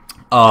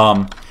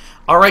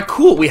 All right,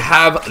 cool. We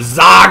have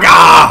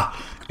Zaga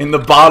in the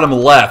bottom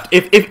left.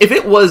 If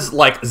it was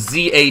like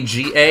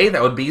Z-A-G-A,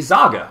 that would be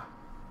Zaga.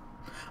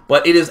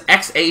 But it is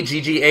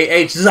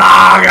X-A-G-G-A-H.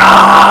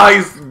 Zaga!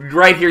 He's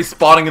right here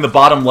spawning in the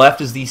bottom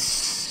left is the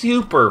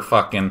super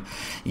fucking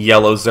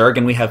yellow Zerg.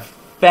 And we have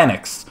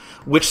Phoenix,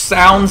 which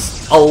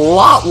sounds a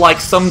lot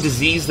like some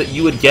disease that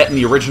you would get in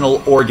the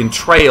original Oregon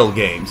Trail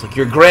games. Like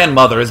your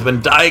grandmother has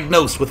been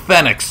diagnosed with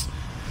Phoenix.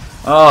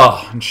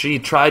 Oh, and she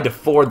tried to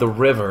ford the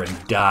river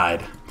and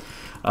died.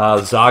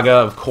 Zaga,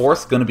 of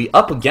course, going to be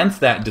up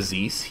against that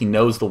disease. He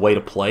knows the way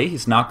to play.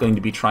 He's not going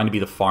to be trying to be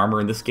the farmer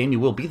in this game. He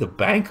will be the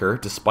banker,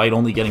 despite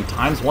only getting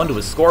 ×1 to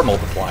his score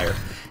multiplier.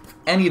 If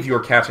any of you are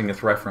catching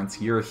this reference,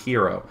 you're a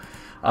hero.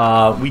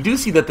 We do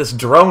see that this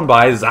drone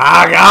by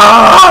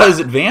Zaga is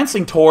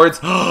advancing towards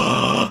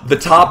the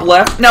top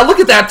left. Now look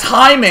at that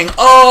timing.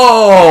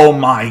 Oh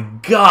my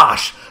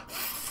gosh.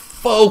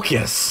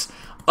 Focus.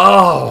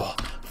 Oh,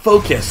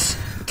 focus.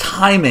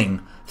 Timing.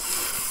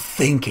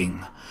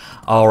 Thinking.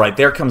 All right,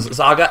 there comes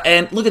Zaga,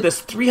 and look at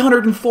this,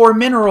 304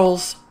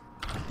 minerals.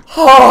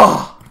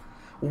 Oh,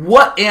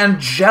 what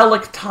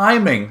angelic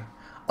timing.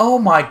 Oh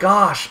my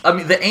gosh. I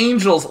mean, the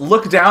angels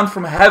look down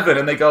from heaven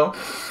and they go,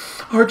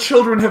 "Our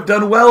children have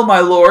done well, my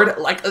lord."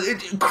 Like,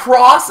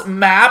 cross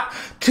map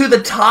to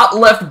the top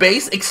left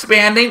base,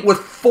 expanding with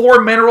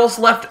 4 minerals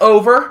left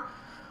over.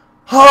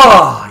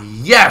 Oh,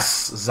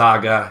 yes,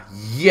 Zaga,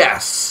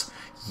 yes.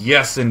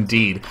 Yes,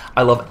 indeed.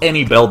 I love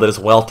any build that is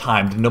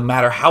well-timed, no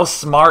matter how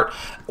smart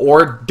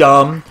or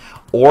dumb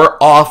or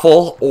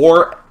awful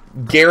or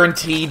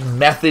guaranteed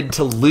method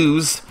to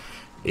lose.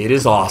 It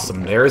is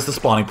awesome. There is the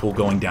spawning pool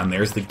going down.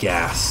 There's the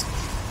gas.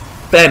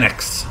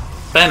 Phoenix,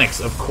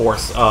 of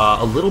course,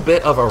 a little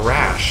bit of a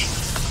rash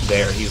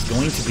there. He's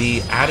going to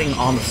be adding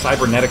on the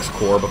cybernetics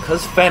core,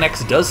 because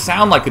Phoenix does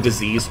sound like a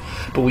disease,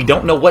 but we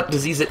don't know what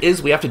disease it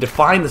is. We have to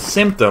define the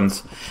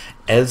symptoms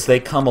as they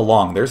come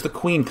along. There's the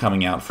queen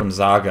coming out from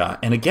Zaga.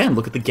 And again,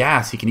 look at the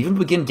gas. He can even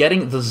begin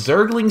getting the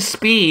Zergling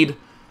speed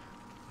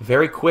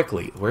very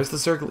quickly. Where's the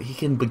Zergling? He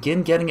can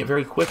begin getting it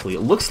very quickly. It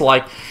looks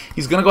like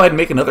he's going to go ahead and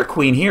make another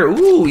queen here.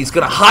 Ooh, he's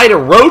going to hide a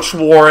Roach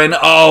Warren.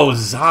 Oh,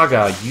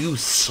 Zaga, you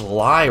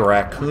sly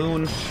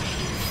raccoon.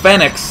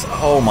 Phoenix,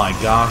 oh my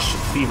gosh,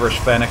 Feverish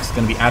Phoenix is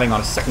going to be adding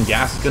on a second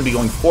gas. He's going to be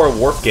going for a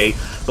Warp Gate,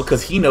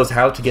 because he knows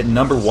how to get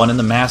 #1 in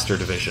the Master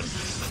Division.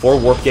 4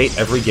 Warp Gate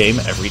every game,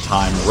 every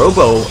time.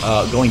 Robo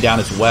going down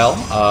as well.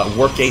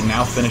 Warp Gate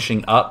now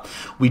finishing up.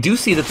 We do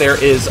see that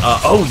there is,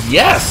 oh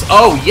yes,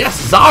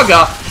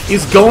 Zaga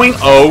is going,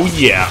 oh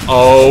yeah,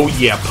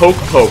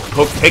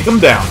 poke, take him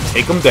down,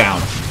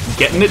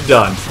 getting it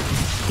done,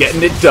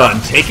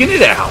 taking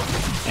it out.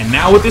 And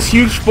now with this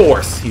huge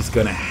force, he's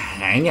going to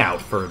hang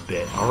out for a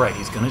bit. Alright,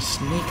 he's going to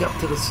sneak up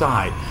to the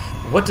side.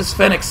 What does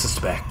Phoenix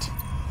suspect?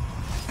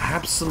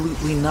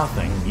 Absolutely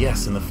nothing.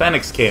 Yes, in the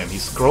Phoenix cam,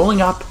 he's scrolling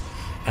up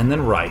and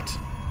then right.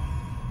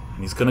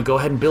 And he's going to go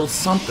ahead and build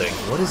something.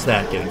 What is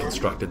that getting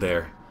constructed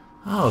there?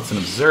 Oh, it's an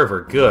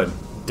observer. Good.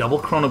 Double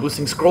chrono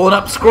boosting. Scrolling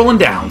up, scrolling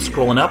down.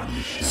 Scrolling up,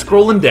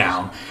 scrolling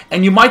down.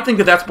 And you might think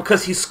that that's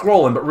because he's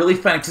scrolling, but really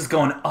Phoenix is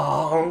going,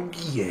 oh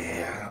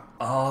yeah.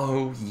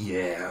 Oh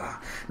yeah.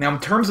 Now in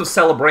terms of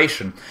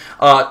celebration,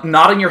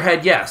 nodding your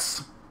head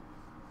yes.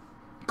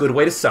 Good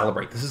way to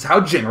celebrate. This is how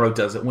Jinro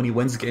does it when he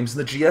wins games in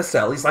the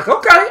GSL. He's like,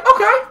 okay.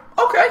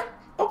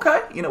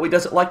 You know, he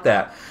does it like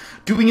that.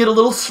 Doing it a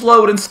little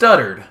slowed and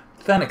stuttered.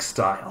 Phoenix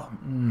style.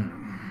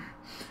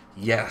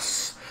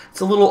 Yes. It's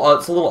a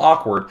little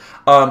awkward.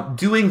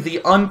 Doing the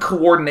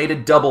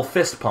uncoordinated double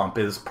fist pump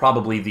is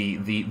probably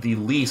the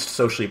least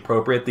socially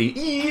appropriate. The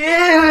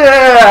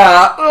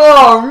yeah,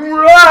 all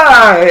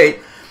right.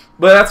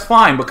 But that's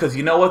fine, because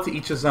you know what? To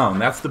each his own.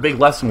 That's the big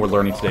lesson we're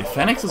learning today.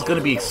 Fenix is going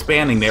to be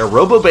expanding there.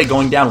 Robo-Bay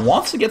going down.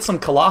 Wants to get some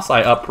Colossi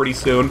up pretty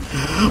soon.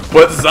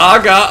 But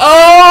Zaga...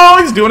 Oh,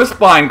 he's doing a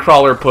spine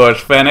crawler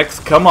push. Fenix,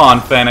 come on,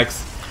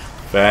 Fenix.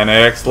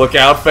 Fenix, look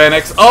out,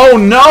 Fenix. Oh,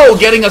 no!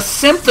 Getting a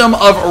symptom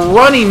of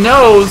runny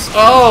nose.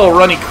 Oh,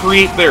 runny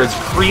creep. There's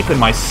creep in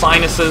my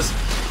sinuses.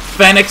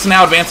 Fenix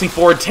now advancing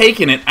forward,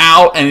 taking it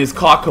out, and is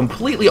caught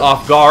completely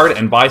off guard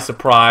and by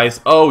surprise.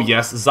 Oh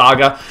yes,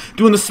 Zaga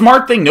doing the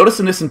smart thing.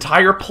 Notice in this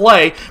entire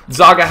play,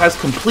 Zaga has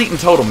complete and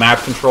total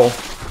map control.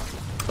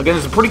 Again,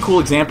 it's a pretty cool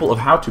example of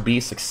how to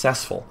be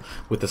successful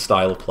with this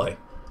style of play.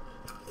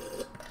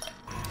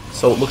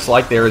 So it looks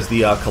like there is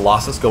the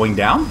Colossus going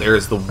down. There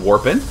is the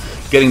Warpin.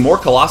 Getting more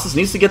Colossus.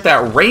 Needs to get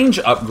that range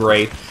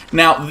upgrade.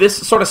 Now,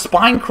 this sort of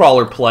spine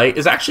crawler play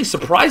is actually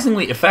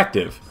surprisingly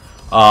effective.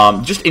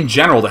 Just in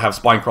general to have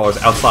spine crawlers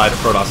outside of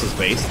Protoss's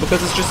base,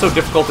 because it's just so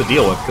difficult to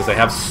deal with, because they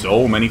have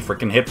so many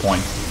freaking hit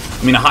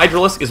points. I mean, a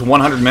Hydralisk is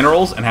 100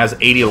 minerals and has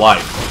 80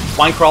 life.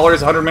 Spine crawler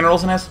is 100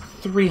 minerals and has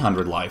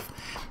 300 life.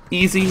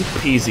 Easy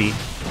peasy,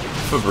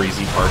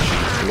 Fabrizi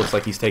Parchi. It looks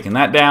like he's taking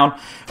that down.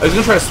 He's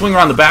going to try to swing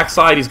around the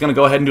backside. He's going to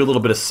go ahead and do a little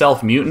bit of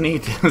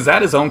self-mutiny. Is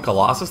that his own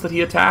Colossus that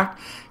he attacked?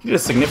 He did a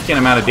significant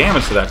amount of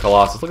damage to that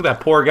Colossus. Look at that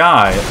poor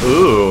guy.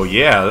 Ooh,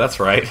 yeah, that's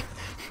right.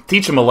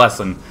 Teach him a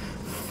lesson,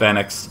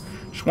 Fenix.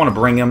 Just want to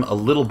bring him a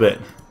little bit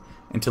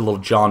into the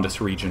little jaundice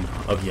region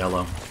of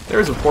yellow.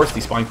 There's, of course, the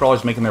spine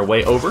crawlers making their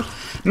way over.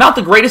 Not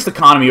the greatest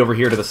economy over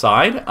here to the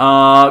side.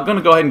 Going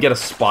to go ahead and get a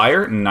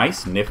Spire.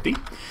 Nice, nifty.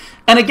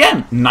 And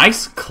again,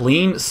 nice,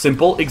 clean,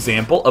 simple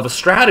example of a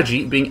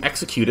strategy being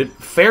executed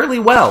fairly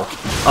well.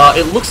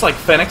 It looks like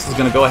Fenix is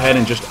going to go ahead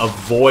and just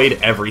avoid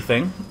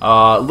everything.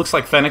 It looks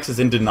like Fenix is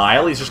in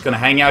denial. He's just going to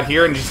hang out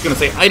here and he's going to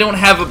say, I don't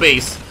have a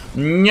base.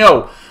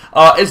 No.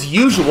 As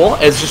usual,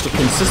 as just a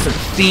consistent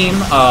theme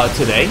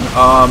today,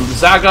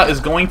 Zaga is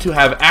going to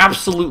have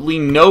absolutely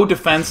no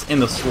defense in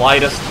the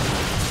slightest.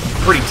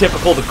 Pretty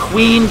typical. The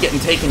Queen getting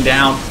taken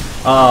down.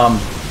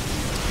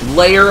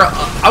 Lair,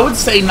 I would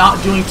say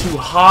not doing too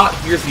hot.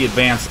 Here's the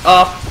advance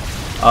up.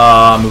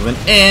 Moving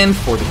in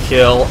for the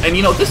kill. And,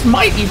 you know, this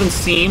might even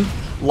seem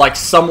like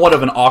somewhat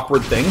of an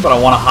awkward thing, but I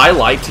want to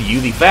highlight to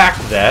you the fact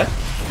that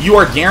you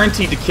are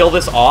guaranteed to kill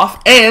this off,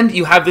 and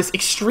you have this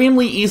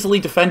extremely easily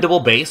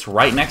defendable base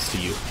right next to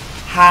you.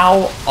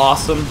 How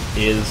awesome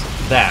is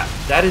that?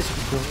 That is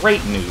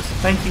great news.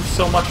 Thank you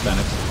so much,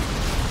 Fenix.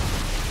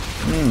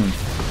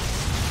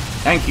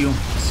 Thank you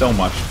so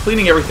much.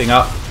 Cleaning everything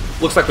up.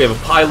 Looks like we have a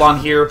pylon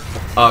here.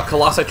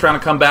 Colossi trying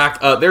to come back.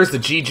 There's the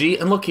GG,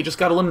 and look, he just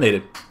got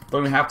eliminated.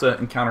 Don't even have to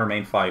encounter a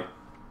main fight.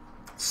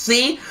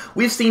 See,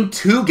 we've seen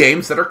two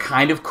games that are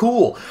kind of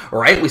cool,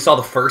 right? We saw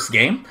the first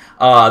game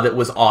that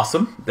was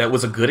awesome. That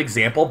was a good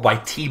example by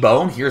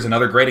T-Bone. Here's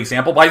another great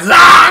example by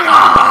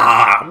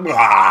Zaga!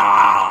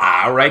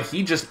 Right?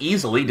 He just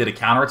easily did a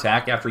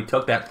counterattack after he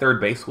took that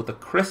third base with a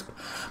crisp,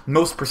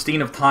 most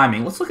pristine of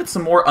timing. Let's look at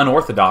some more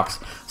unorthodox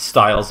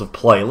styles of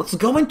play. Let's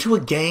go into a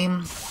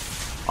game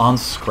on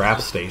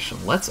Scrap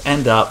Station. Let's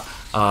end up,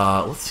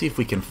 let's see if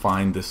we can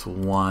find this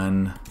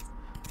one.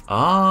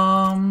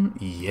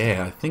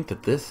 Yeah, I think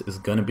that this is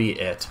gonna be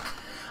it.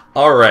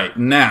 Alright,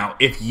 now,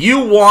 if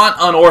you want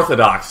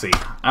unorthodoxy,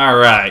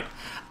 alright,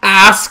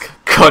 ask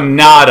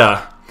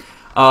Kanata.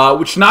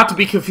 Which not to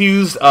be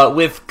confused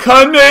with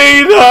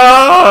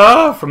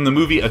Kaneda from the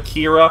movie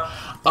Akira.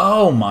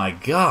 Oh my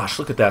gosh,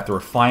 look at that, the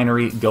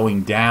refinery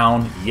going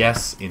down.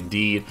 Yes,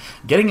 indeed.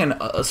 Getting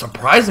a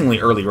surprisingly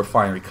early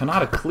refinery.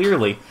 Kanata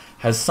clearly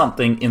has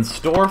something in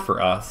store for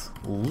us.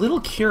 A little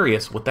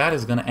curious what that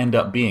is going to end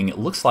up being. It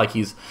looks like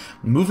he's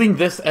moving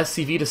this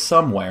SCV to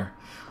somewhere.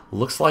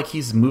 Looks like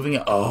he's moving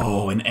it.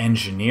 Oh, an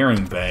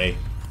engineering bay.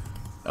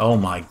 Oh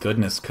my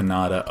goodness,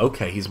 Kanata.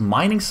 Okay, he's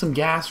mining some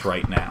gas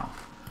right now.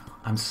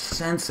 I'm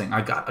sensing.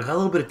 I got a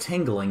little bit of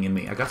tingling in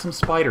me. I got some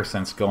spider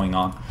sense going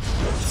on.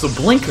 So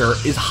Blinker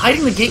is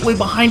hiding the gateway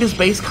behind his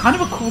base. Kind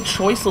of a cool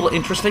choice, a little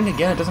interesting.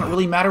 Again, it doesn't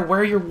really matter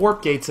where your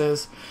warp gates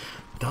is.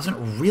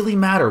 Doesn't really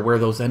matter where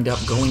those end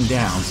up going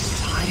down. So he's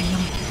hiding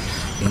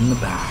them in the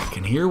back.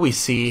 And here we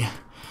see,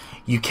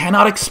 you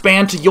cannot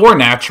expand to your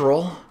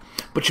natural,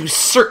 but you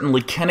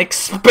certainly can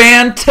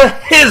expand to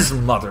his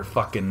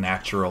motherfucking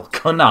natural.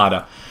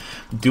 Kanata.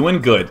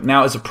 Doing good.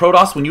 Now, as a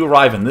Protoss, when you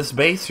arrive in this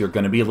base, you're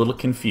going to be a little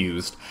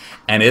confused.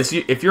 And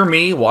if you're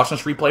me, watching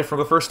this replay for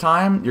the first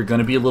time, you're going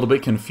to be a little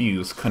bit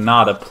confused.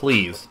 Kanata,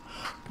 please.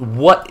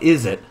 What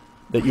is it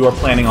that you are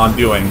planning on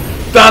doing?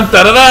 Kanata!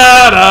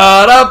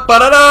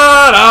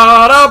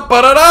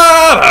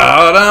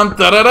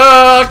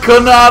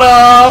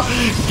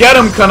 Get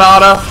him,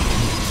 Kanata!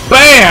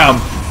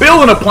 Bam!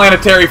 Building a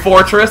planetary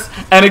fortress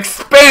and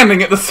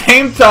expanding at the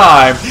same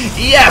time.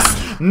 Yes!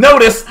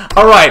 Notice,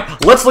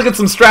 alright, let's look at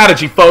some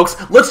strategy, folks.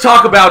 Let's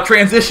talk about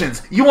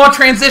transitions. You want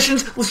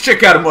transitions? Let's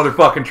check out a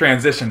motherfucking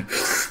transition.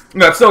 I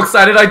got so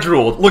excited I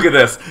drooled. Look at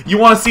this. You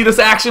want to see this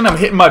action? I'm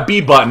hitting my B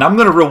button. I'm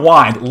going to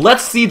rewind.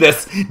 Let's see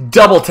this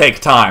double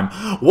take time.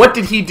 What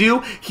did he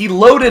do? He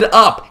loaded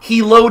up.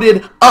 He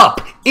loaded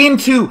up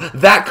into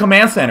that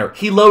command center.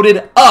 He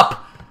loaded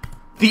up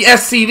the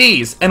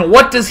SCVs. And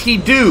what does he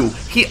do?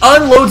 He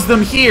unloads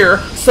them here,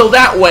 so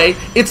that way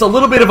it's a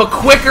little bit of a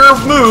quicker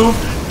move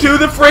to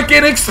the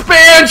frickin'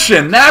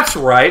 expansion. That's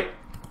right.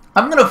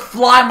 I'm going to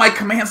fly my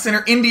command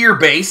center into your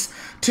base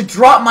to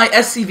drop my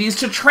SCVs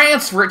to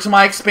transfer it to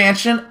my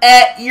expansion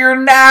at your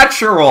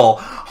natural.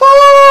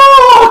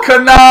 Oh,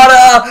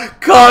 Kanata!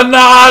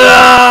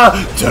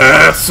 Kanata!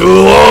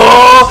 Tetsuo!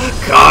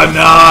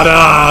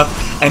 Kanata!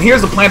 And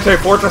here's the planetary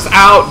fortress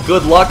out.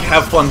 Good luck.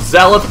 Have fun,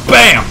 Zealots.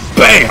 Bam!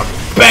 Bam!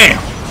 Bam!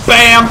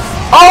 Bam!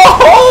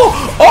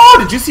 Oh! Oh!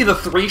 Did you see the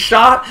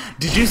 3-shot?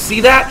 Did you see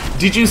that?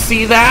 Did you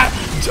see that?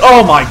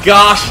 Oh my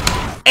gosh!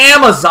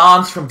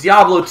 Amazons from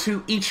Diablo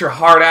 2, eat your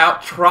heart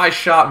out.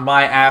 Tri-shot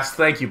my ass.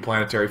 Thank you,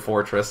 Planetary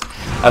Fortress.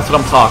 That's what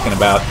I'm talking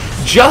about.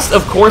 Just,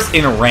 of course,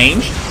 in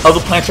range of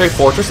the Planetary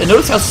Fortress. And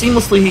notice how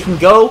seamlessly he can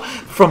go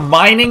from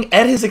mining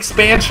at his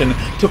expansion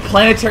to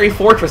Planetary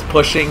Fortress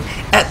pushing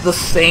at the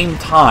same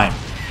time.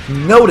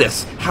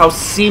 Notice how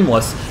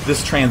seamless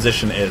this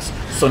transition is.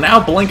 So now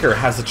Blinker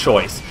has a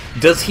choice.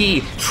 Does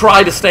he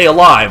try to stay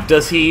alive?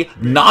 Does he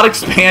not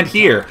expand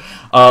here?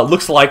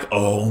 Looks like,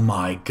 oh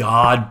my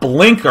god,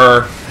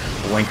 Blinker.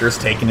 Blinker's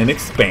taking an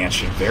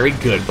expansion. Very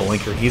good,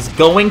 Blinker. He's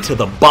going to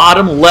the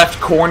bottom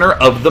left corner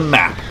of the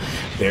map.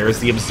 There's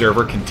the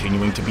Observer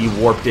continuing to be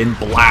warped in.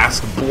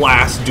 Blast,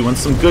 blast, doing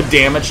some good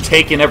damage,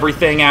 taking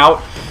everything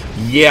out.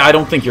 Yeah, I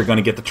don't think you're going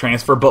to get the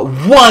transfer, but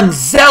one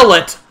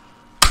Zealot!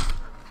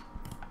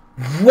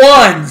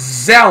 One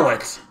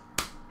Zealot!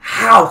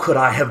 How could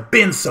I have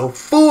been so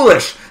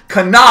foolish?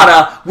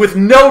 Kanata, with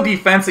no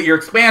defense at your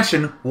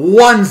expansion,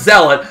 one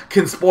Zealot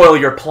can spoil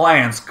your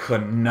plans.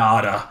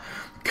 Kanata.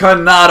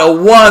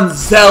 Kanata, one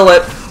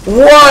Zealot.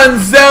 One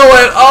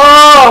Zealot.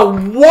 Oh,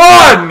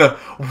 one!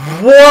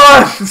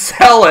 One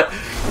Zealot.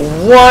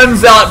 One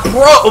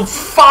Zealot.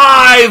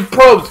 5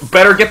 probes.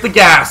 Better get the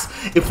gas.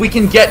 If we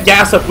can get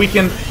gas up, we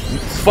can...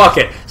 Fuck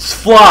it.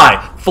 Fly.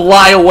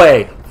 Fly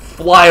away.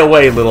 Fly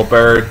away, little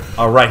bird.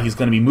 Alright, he's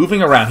going to be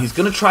moving around. He's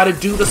going to try to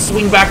do the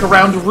swing back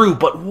around route,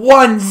 but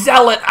one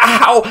Zealot!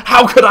 Ow!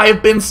 How could I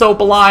have been so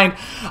blind?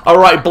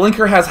 Alright,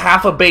 Blinker has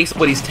half a base,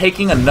 but he's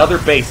taking another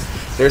base.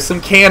 There's some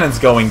cannons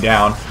going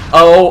down.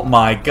 Oh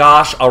my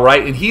gosh.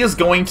 Alright, and he's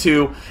going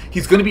to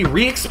be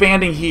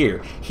re-expanding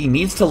here. He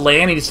needs to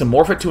land, he needs to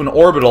morph it to an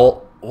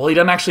orbital. Well, he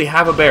doesn't actually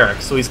have a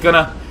barrack, so he's going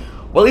to...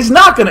 Well, he's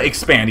not going to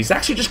expand. He's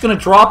actually just going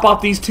to drop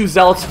off these 2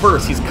 Zealots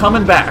first. He's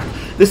coming back.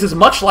 This is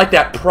much like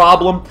that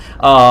problem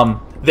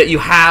that you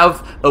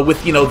have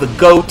with, you know, the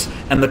goat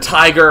and the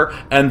tiger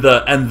and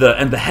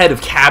the head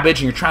of cabbage,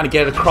 and you're trying to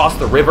get it across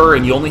the river,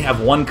 and you only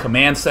have one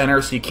command center,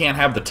 so you can't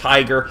have the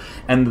tiger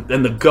and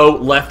the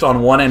goat left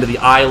on one end of the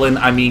island.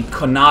 I mean,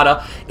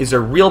 Kanata is a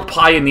real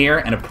pioneer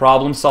and a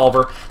problem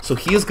solver, so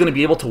he is going to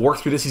be able to work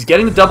through this. He's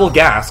getting the double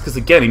gas because,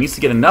 again, he needs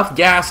to get enough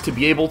gas to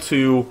be able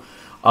to...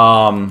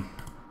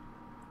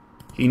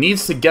 He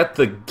needs to get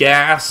the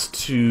gas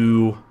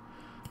to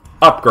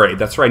upgrade.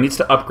 That's right, he needs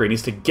to upgrade. He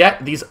needs to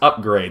get these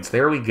upgrades.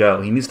 There we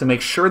go. He needs to make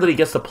sure that he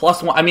gets the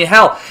 +1. I mean,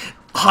 hell,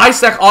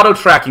 high-sec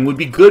auto-tracking would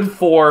be good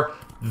for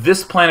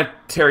this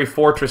planetary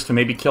fortress to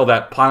maybe kill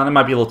that pylon. It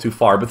might be a little too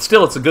far, but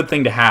still, it's a good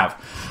thing to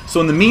have. So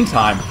in the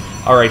meantime,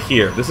 all right,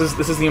 here, this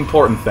is the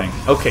important thing.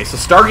 Okay, so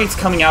Stargate's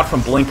coming out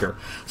from Blinker.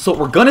 So what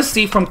we're going to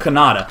see from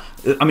Kanata,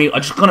 I mean,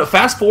 I'm just going to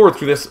fast forward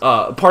through this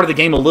part of the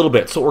game a little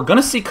bit. So what we're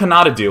going to see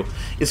Kanata do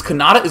is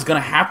Kanata is going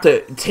to have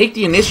to take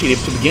the initiative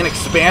to begin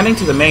expanding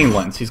to the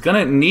mainlands. He's going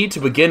to need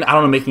to begin, I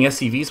don't know, making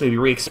SCVs, maybe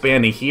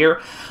re-expanding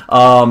here.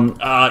 I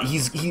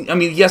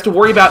mean, he has to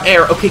worry about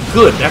air. Okay,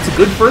 good. That's a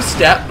good first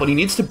step, but he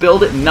needs to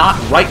build it not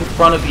right in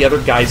front of the other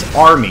guy's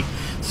army.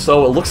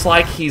 So it looks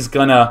like he's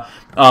going to...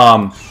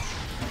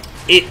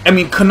 I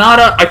mean,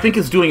 Kanata, I think,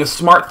 is doing a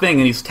smart thing,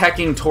 and he's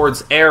teching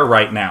towards air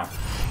right now.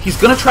 He's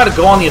going to try to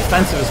go on the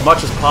offensive as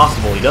much as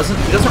possible. He doesn't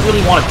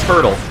really want to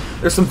turtle.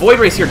 There's some Void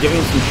Rays here giving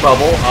him some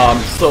trouble.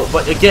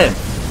 But again,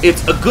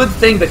 it's a good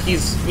thing that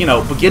he's, you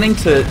know, beginning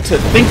to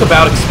think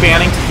about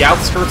expanding to the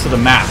outskirts of the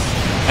map,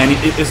 and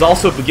he is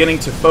also beginning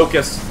to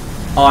focus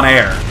on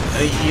air.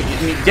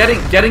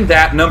 Getting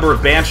that number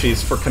of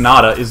Banshees for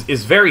Kanata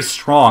is very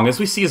strong. As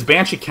we see, his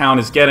Banshee count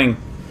is getting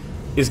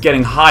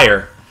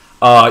higher.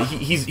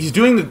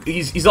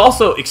 He's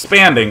also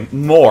expanding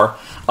more,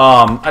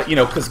 you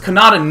know, because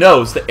Kanata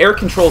knows that air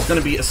control is going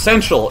to be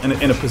essential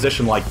in a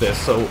position like this.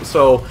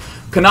 So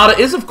Kanata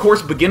is, of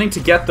course, beginning to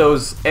get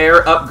those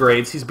air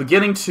upgrades. He's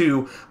beginning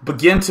to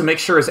make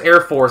sure his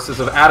air force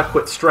is of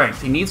adequate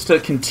strength. He needs to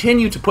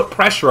continue to put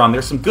pressure on.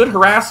 There's some good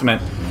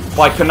harassment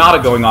by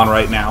Kanata going on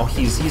right now.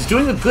 He's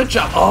doing a good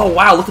job. Oh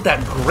wow, look at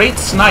that great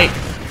snipe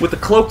with the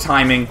cloak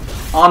timing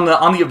on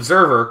the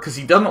observer, because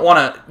he doesn't want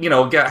to, you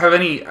know, have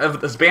any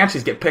of his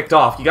banshees get picked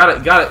off. You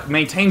gotta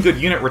maintain good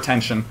unit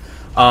retention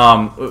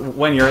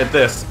when you're at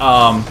this.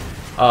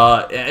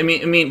 I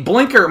mean,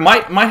 Blinker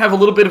might have a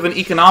little bit of an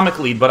economic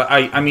lead, but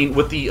I mean,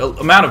 with the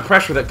amount of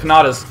pressure that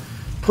Kanata's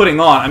putting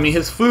on, I mean,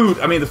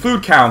 the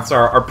food counts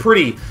are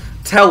pretty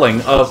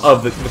telling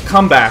of the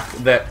comeback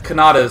that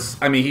Kanata's.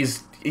 I mean,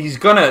 he's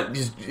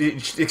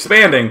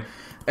expanding.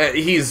 Well,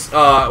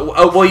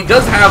 he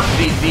does have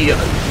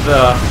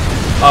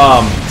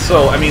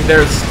so I mean,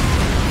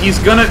 he's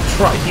gonna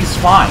try. He's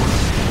fine.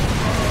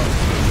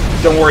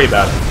 Don't worry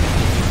about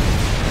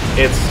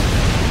it.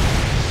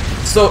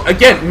 So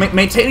again,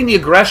 maintaining the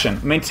aggression,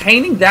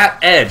 maintaining that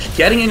edge,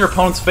 getting in your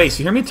opponent's face.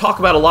 You hear me talk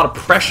about a lot of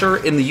pressure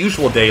in the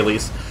usual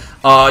dailies.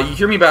 You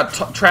hear me about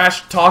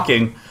trash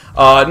talking.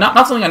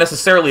 Not something I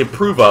necessarily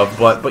approve of,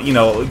 but you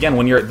know, again,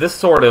 when you're at this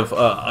sort of,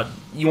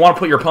 you want to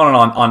put your opponent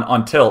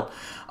on tilt.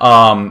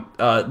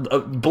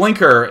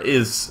 Blinker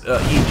is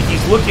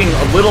he's looking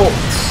a little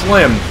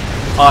slim.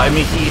 I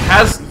mean, he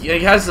has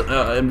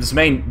his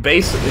main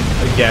base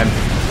again,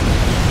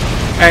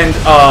 and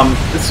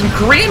some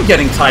Korean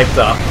getting typed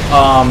up.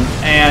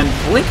 And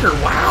Blinker,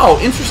 wow,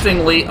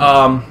 interestingly.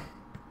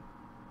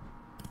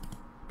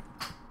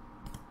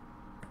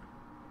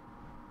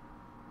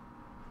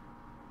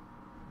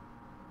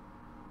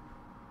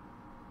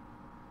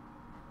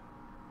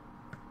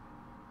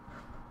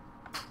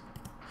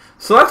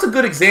 So that's a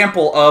good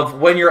example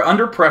of when you're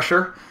under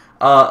pressure,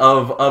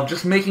 of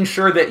just making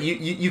sure that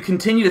you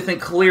continue to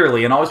think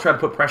clearly and always try to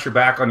put pressure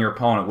back on your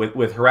opponent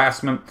with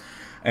harassment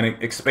and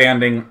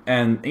expanding.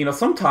 And you know,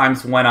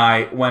 sometimes when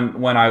I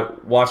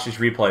watch these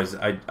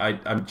replays,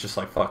 I'm just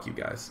like, fuck you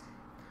guys.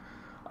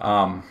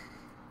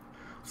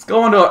 Let's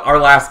go on to our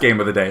last game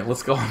of the day.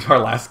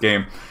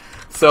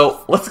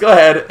 So let's go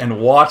ahead and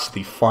watch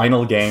the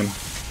final game.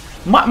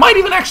 Might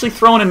even actually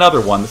throw in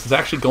another one. This is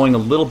actually going a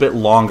little bit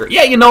longer.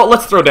 Yeah, you know what?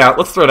 Let's throw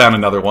down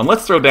another one.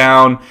 Let's throw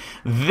down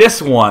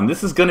this one.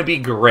 This is going to be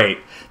great.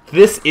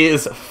 This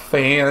is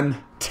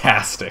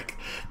fantastic.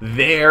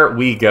 There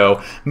we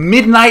go.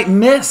 Midnight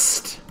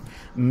Mist.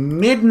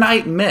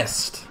 Midnight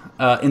Mist.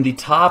 In the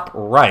top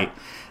right.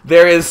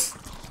 There is...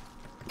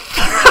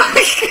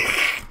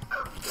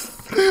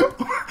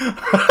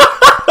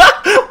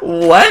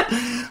 What?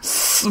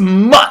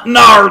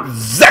 Smutnar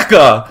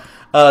Zeka.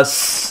 I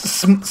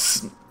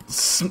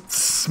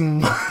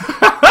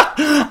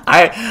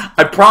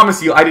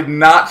promise you, I did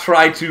not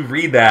try to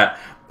read that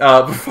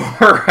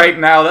before right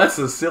now. That's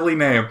a silly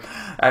name.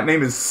 That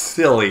name is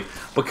silly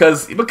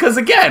because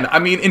again, I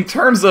mean, in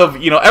terms of,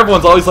 you know,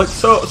 everyone's always like,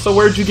 so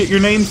where'd you get your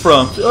name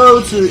from?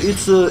 Oh,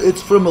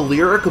 it's from a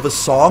lyric of a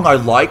song I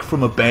like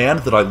from a band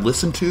that I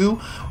listen to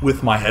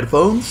with my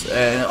headphones,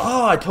 and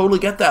oh, I totally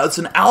get that. It's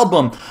an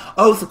album.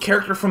 Oh, it's a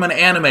character from an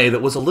anime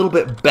that was a little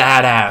bit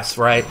badass,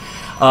 right?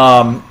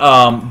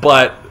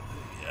 But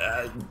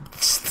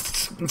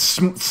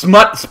Smutner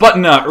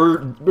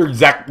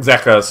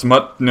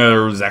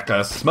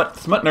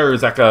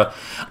Zeka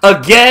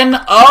again.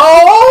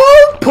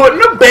 Oh,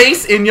 putting a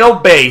base in your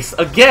base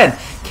again.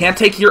 Can't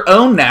take your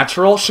own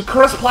natural.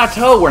 Shakura's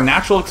Plateau, where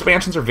natural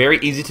expansions are very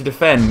easy to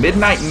defend.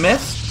 Midnight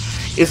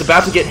Mist is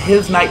about to get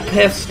his night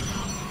pissed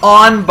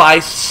on by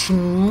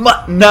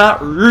Smutner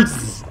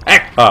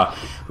Zeka,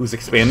 who's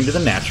expanding to the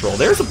natural.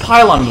 There's a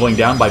pylon going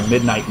down by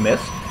Midnight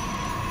Mist.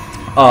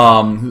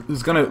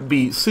 Who's going to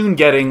be soon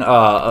getting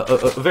a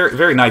very,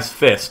 very nice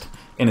fist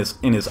in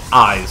his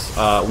eyes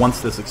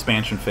once this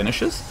expansion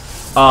finishes.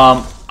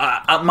 My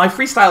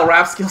freestyle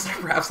rap skills are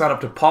perhaps not up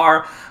to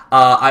par.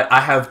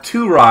 I have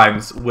 2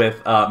 rhymes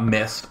with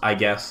mist, I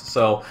guess.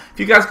 So if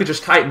you guys could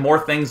just type more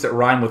things that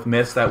rhyme with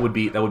mist, that would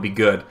be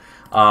good.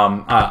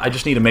 I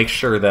just need to make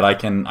sure that I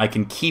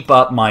can keep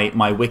up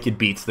my wicked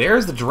beats.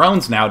 There's the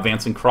drones now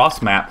advancing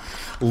cross map.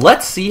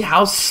 Let's see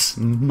how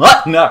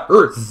Smutner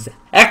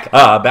Zeka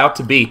about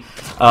to be.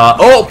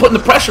 Putting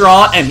the pressure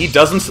on, and he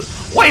doesn't.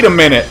 Wait a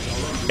minute.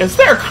 Is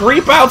there a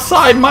creep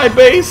outside my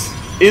base?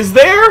 Is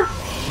there?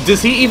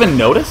 Does he even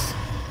notice?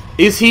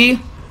 Does he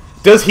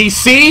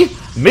see?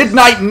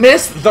 Midnight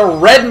Mist, the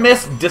red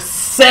mist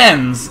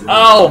descends.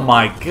 Oh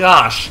my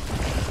gosh.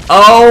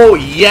 Oh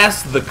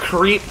yes, the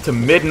creep to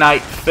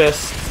Midnight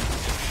Fist.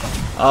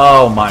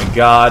 Oh my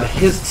god.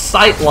 His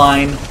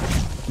sightline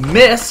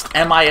missed,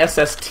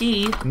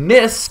 M-I-S-S-T,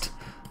 missed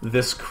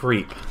this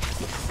creep.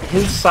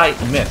 His sight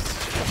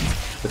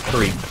missed the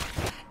creep.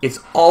 It's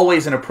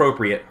always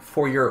inappropriate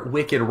for your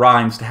wicked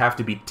rhymes to have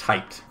to be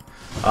typed.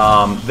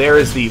 There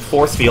is the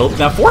Force Field.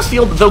 Now, Force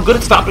Field, though good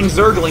at stopping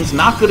Zerglings,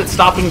 not good at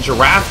stopping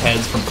Giraffe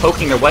Heads from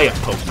poking their way up.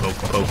 Poke, poke,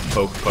 poke,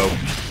 poke, poke.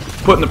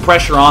 Putting the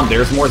pressure on.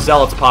 There's more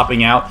Zealots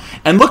popping out.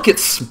 And look at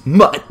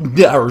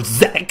Smutner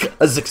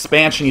Zeka's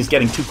expansion. He's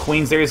getting 2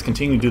 queens there. He's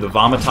continuing to do the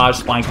Vomitage.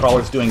 Spine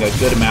Crawler's doing a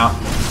good amount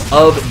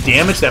of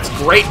damage. That's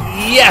great.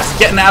 Yes,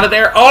 getting out of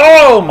there.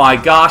 Oh, my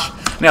gosh.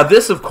 Now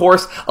this, of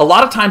course, a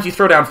lot of times you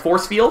throw down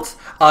force fields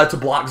to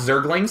block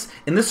Zerglings.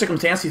 In this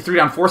circumstance, you threw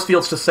down force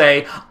fields to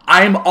say,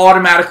 I'm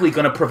automatically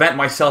going to prevent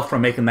myself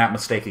from making that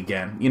mistake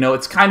again. You know,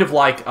 it's kind of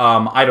like,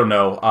 I don't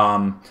know,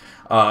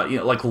 you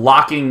know, like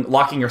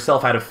locking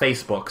yourself out of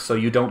Facebook so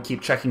you don't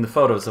keep checking the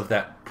photos of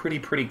that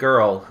pretty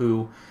girl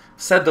who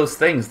said those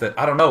things that,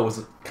 I don't know,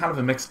 was kind of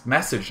a mixed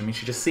message. I mean,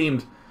 she just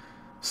seemed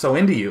so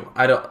into you.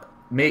 But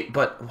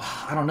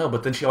I don't know,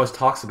 but then she always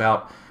talks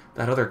about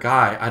that other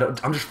guy.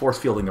 I'm just force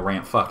fielding the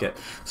rant, fuck it.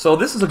 So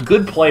this is a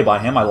good play by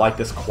him. I like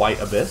this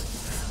quite a bit.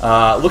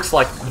 Looks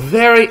like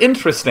very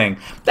interesting.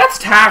 That's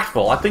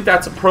tactful. I think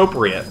that's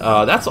appropriate.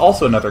 That's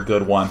also another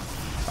good one.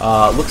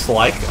 Looks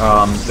like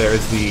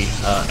there's the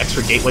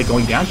extra gateway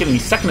going down, giving the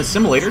second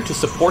assimilator to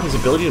support his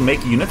ability to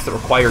make units that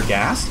require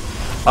gas.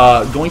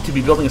 Going to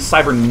be building a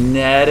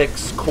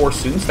cybernetics core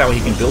soon, so that way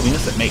he can build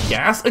units that make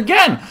gas.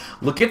 Again,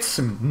 look at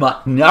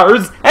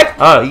Smutner's.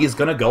 He's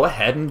going to go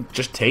ahead and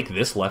just take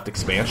this left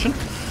expansion.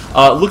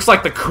 Looks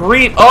like the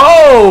creep.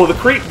 Oh, the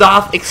creep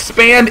doth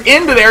expand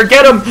into there.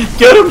 Get him,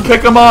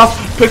 pick him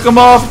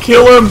off,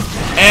 kill him.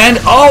 And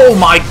oh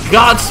my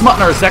God,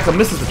 Smutner Zeka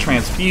misses the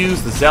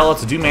transfuse. The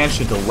zealots do manage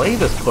to delay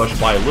this push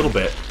by a little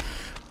bit.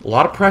 A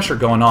lot of pressure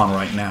going on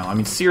right now. I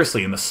mean,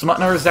 seriously, in the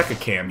Smutner Zeka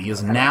cam, he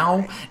is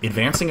now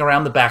advancing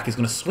around the back. He's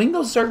going to swing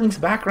those Zerglings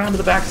back around to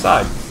the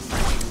backside.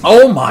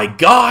 Oh my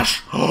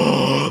gosh!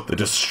 The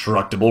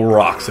destructible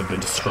rocks have been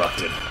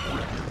destructed.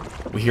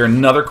 We hear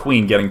another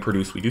queen getting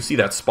produced. We do see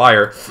that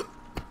spire,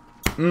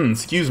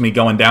 excuse me,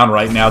 going down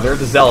right now. They're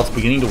the zealots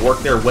beginning to work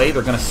their way.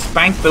 They're going to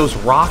spank those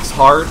rocks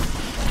hard.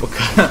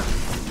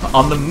 Because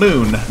on the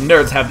moon,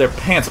 nerds have their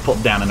pants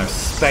pulled down and are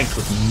spanked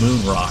with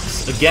moon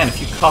rocks. Again, if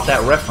you caught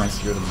that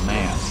reference, you're the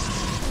man.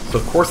 So,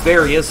 of course,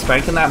 there he is,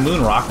 spanking that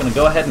moon rock. Going to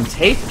go ahead and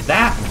take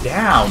that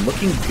down.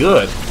 Looking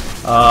good.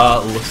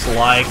 Looks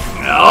like...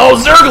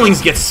 Oh,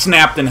 Zerglings get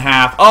snapped in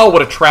half. Oh,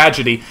 what a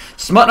tragedy.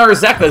 Smutner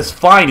Zeka is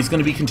fine. He's going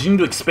to be continuing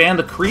to expand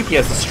the creep. He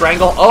has the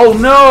strangle. Oh,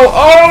 no!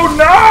 Oh,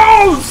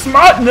 no!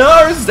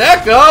 Smutner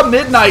Zeka!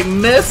 Midnight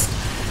Mist!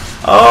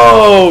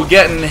 Oh,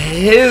 getting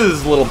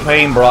his little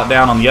pain brought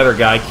down on the other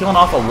guy, killing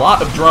off a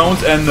lot of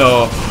drones, and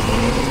the...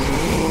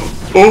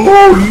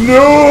 Oh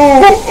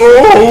no!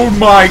 Oh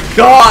my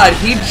God!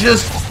 He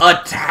just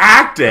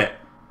attacked it!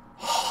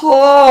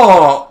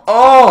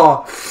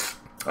 Oh!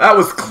 That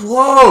was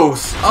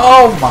close!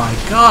 Oh my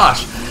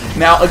gosh!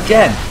 Now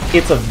again,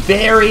 it's a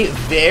very,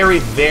 very,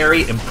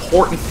 very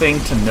important thing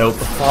to note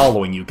the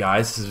following, you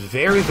guys. This is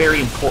very,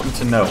 very important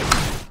to note.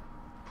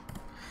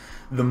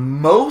 The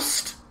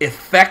most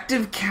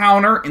effective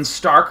counter in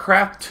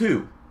StarCraft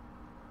 2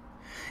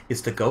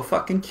 is to go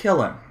fucking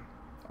kill him.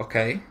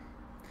 Okay?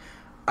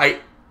 I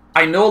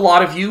know a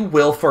lot of you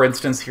will, for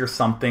instance, hear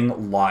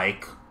something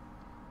like,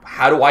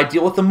 how do I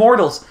deal with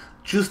Immortals?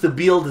 Just to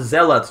build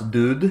Zealots,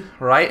 dude,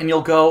 right? And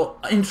you'll go,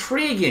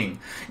 intriguing.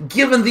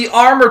 Given the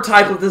armor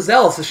type of the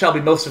Zealots, this shall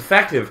be most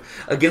effective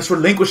against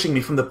relinquishing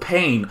me from the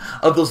pain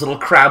of those little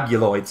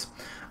crabuloids,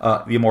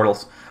 the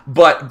Immortals.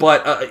 But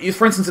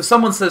for instance, if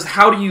someone says,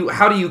 how do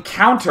you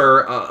counter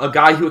a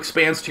guy who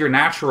expands to your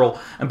natural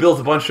and builds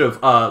a bunch of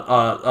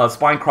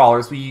spine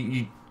crawlers?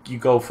 You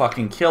go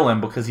fucking kill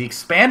him because he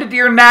expanded to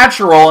your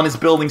natural and is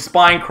building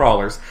spine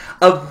crawlers.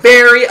 A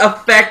very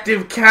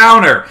effective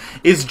counter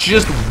is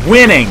just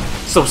winning.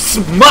 So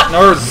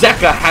Smutner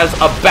Zeka has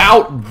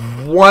about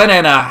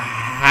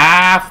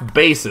 1.5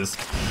 bases.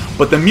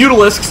 But the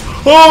Mutalisks,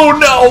 oh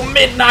no,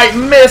 Midnight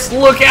Mist,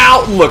 look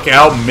out,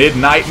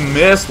 Midnight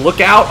Mist,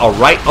 look out. All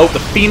right, oh, the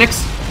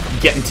Phoenix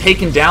getting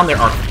taken down. There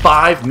are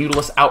 5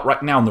 Mutalisks out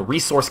right now. In the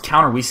resource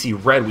counter, we see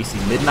red, we see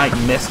Midnight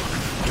Mist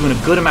doing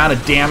a good amount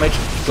of damage.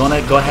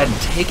 Gonna go ahead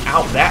and take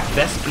out that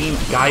Vespene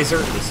Geyser.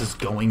 This is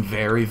going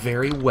very,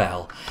 very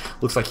well.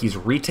 Looks like he's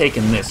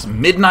retaken this.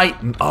 Midnight,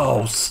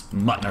 oh,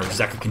 Smutner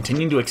Zeka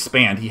continuing to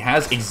expand. He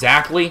has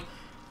exactly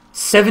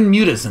 7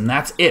 mutas, and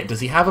that's it. Does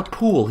he have a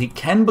pool? He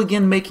can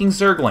begin making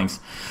Zerglings.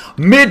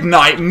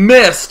 Midnight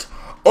Mist!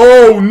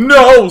 Oh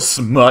no!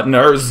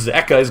 Smutner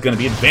Zeka is going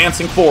to be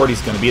advancing forward.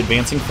 He's going to be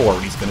advancing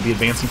forward. He's going to be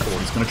advancing forward.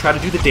 He's going to try to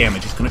do the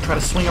damage. He's going to try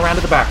to swing around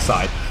to the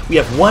backside. We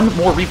have one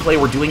more replay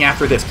we're doing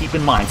after this. Keep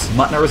in mind,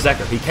 Smutner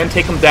Zeka, he can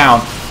take him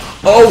down.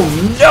 Oh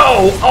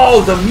no!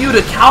 Oh, the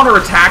Muta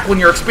counterattack when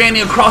you're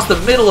expanding across the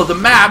middle of the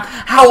map.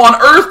 How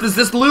on earth does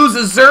this lose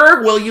a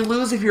Zerg? Well, you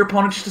lose if your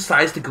opponent just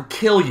decides to go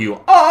kill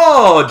you.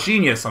 Oh,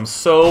 genius. I'm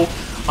so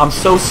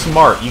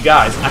smart. You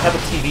guys, I have a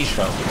TV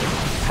show.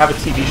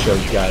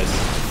 You guys.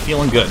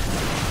 Feeling good.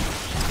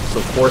 So,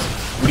 of course,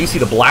 we do see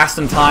the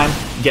Blasting Time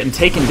getting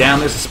taken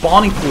down. There's a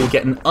spawning pool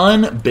getting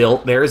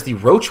unbuilt. There's the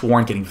Roach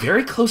Warren getting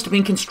very close to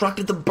being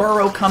constructed. The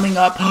Burrow coming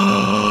up.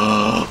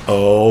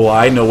 Oh,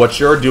 I know what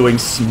you're doing,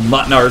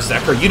 Smutner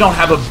Zeka. You don't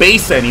have a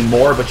base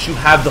anymore, but you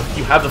have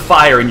the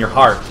fire in your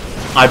heart.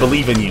 I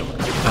believe in you.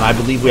 And I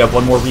believe we have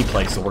one more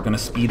replay, so we're going to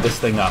speed this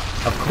thing up.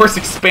 Of course,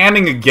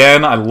 expanding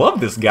again. I love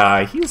this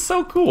guy. He is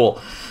so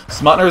cool.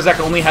 Smutner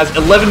Zeka only has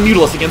 11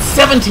 Mutalisks against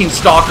 17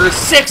 Stalkers,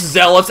 6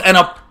 Zealots, and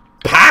a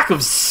pack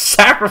of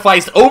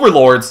sacrificed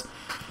Overlords.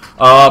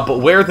 But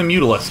where are the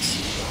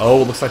Mutalisks?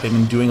 Oh, it looks like they've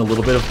been doing a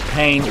little bit of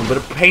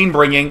pain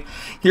bringing.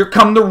 Here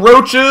come the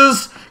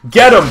roaches.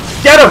 Get him!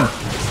 Get him!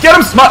 Get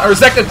him, Smutna!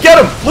 Zeka,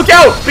 get him! Look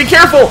out! Be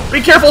careful!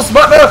 Be careful,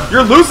 Smutna!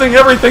 You're losing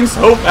everything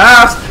so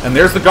fast! And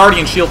there's the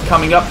Guardian Shield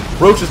coming up.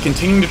 Roach is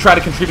continuing to try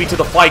to contribute to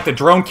the fight. The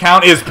drone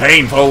count is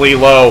painfully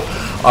low.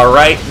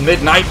 Alright,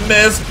 Midnight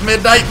Mist!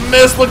 Midnight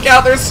Mist! Look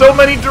out! There's so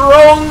many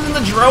drones! And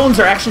the drones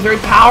are actually very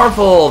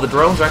powerful. The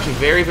drones are actually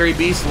very, very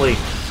beastly.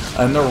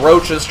 And the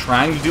roaches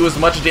trying to do as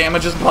much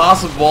damage as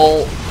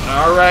possible.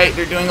 Alright,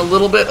 they're doing a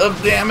little bit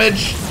of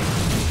damage.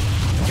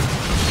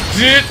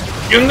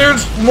 And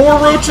there's more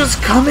roaches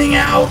coming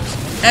out.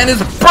 And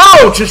his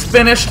burrow just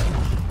finished.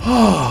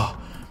 Oh,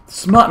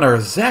 Smutna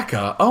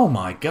Zeka. Oh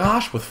my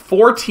gosh. With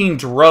 14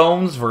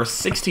 drones versus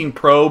 16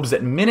 probes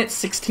at minute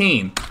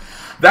 16.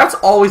 That's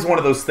always one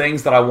of those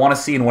things that I want to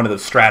see in one of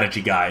those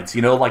strategy guides.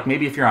 You know, like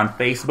maybe if you're on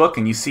Facebook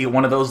and you see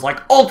one of those like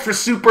Ultra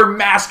Super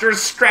Master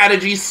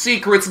Strategy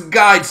Secrets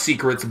Guide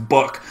Secrets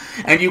book.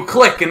 And you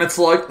click and it's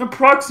like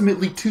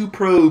approximately 2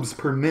 probes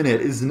per minute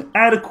is an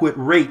adequate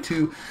rate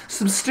to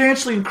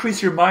substantially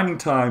increase your mining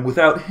time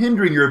without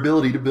hindering your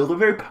ability to build a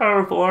very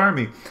powerful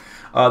army.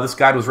 This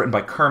guide was written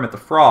by Kermit the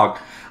Frog.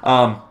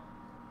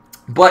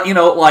 But, you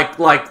know, it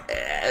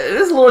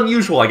is a little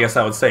unusual, I guess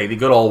I would say. The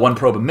good old 1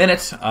 probe a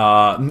minute.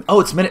 Oh,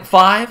 it's minute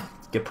 5?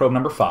 Get probe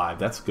number 5.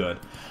 That's good.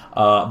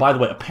 By the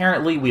way,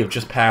 apparently we have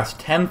just passed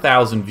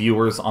 10,000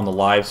 viewers on the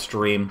live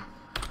stream.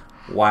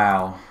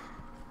 Wow.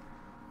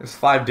 There's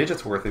 5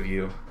 digits worth of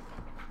you.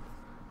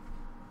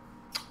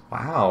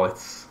 Wow,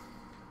 it's...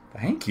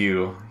 Thank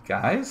you,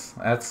 guys.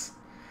 That's...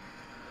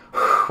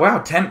 Wow,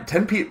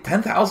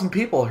 10,000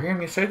 people hearing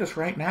me say this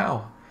right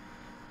now.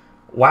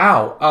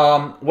 Wow.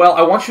 Well,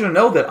 I want you to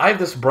know that I have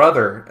this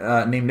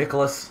brother named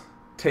Nicholas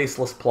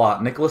Tasteless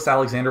Plot, Nicholas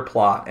Alexander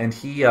Plot, and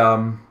he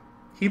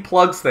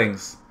plugs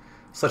things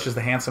such as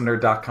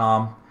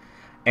thehandsomenerd.com.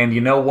 And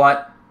you know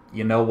what?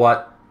 You know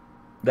what?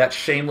 That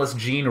shameless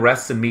gene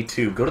rests in me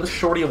too. Go to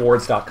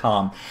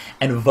theshortyawards.com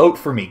and vote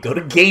for me. Go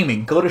to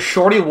gaming. Go to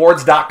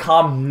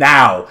shortyawards.com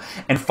now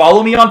and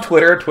follow me on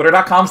Twitter,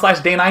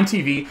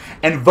 twitter.com/day9tv,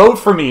 and vote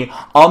for me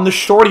on the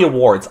Shorty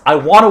Awards. I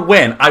want to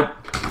win. I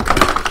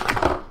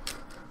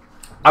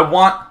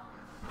want...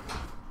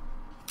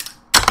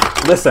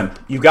 Listen,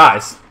 you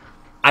guys,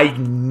 I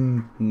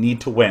need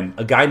to win.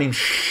 A guy named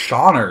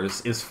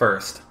Shawners is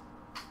first.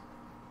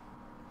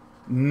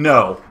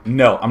 No,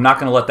 I'm not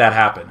going to let that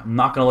happen. I'm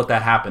not going to let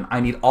that happen. I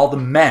need all the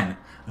men,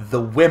 the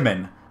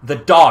women, the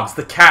dogs,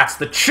 the cats,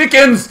 the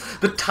chickens,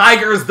 the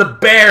tigers, the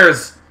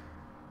bears,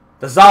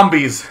 the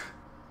zombies.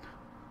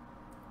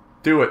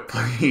 Do it,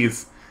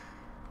 please.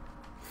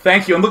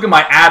 Thank you. And look at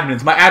my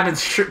admins. My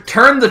admins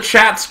turned the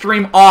chat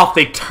stream off.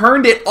 They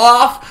turned it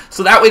off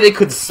so that way they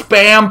could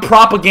spam.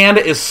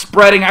 Propaganda is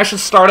spreading. I should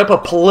start up a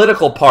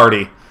political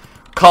party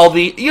called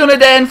the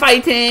Uniden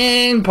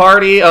Fighting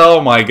Party. Oh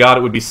my god,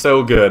 it would be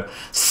so good.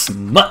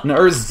 Smutna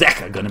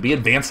Zeka gonna be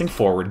advancing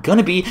forward.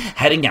 Gonna be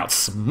heading out.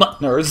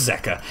 Smutna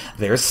Zeka.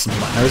 There's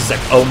Smutna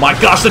Zeka. Oh my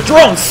gosh, the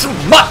drones!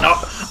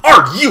 Smutna!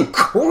 Are you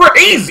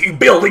crazy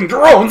building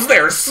drones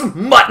there,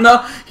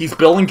 Smutna? He's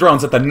building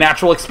drones at the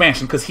natural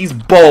expansion because he's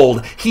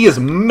bold. He is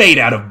made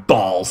out of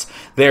balls.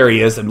 There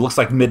he is, and it looks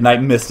like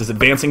Midnight Mist is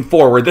advancing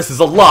forward. This is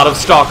a lot of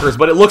stalkers,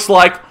 but it looks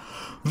like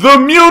the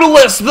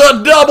Mutalisk,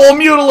 the double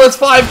Mutalisk,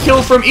 5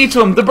 kills from each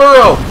of them. The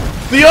burrow,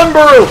 the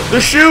unburrow,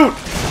 the shoot,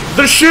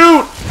 the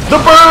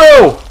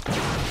burrow,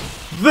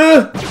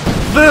 the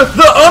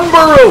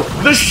unburrow,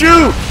 the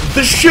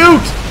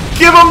shoot.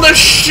 Give him the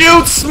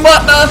shoot,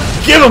 Smutna.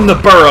 Give him the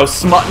burrow,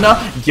 Smutna.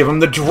 Give him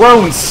the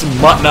drone,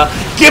 Smutna.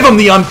 Give him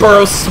the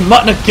unburrow,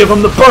 Smutna. Give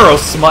him the burrow,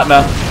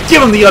 Smutna.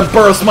 Give him the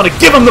unburrow, Smutna.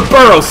 Give him the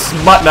burrow,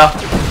 Smutna.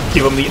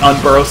 Give him the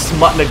unburrow,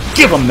 Smutna.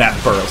 Give him that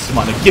burrow,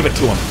 Smutna. Give it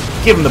to him.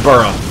 Give him the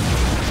burrow.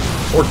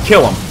 Or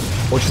kill him.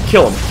 Or just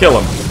kill him. Kill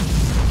him.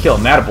 Kill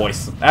him. Attaboy.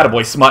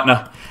 Attaboy,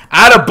 Smutna.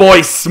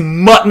 Attaboy,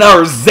 Smutna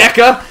or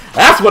Zeka.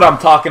 That's what I'm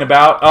talking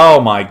about. Oh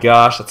my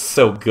gosh, that's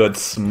so good,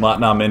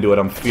 Smutna. I'm into it.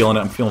 I'm feeling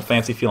it. I'm feeling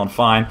fancy, feeling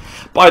fine.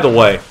 By the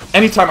way,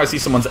 anytime I see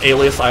someone's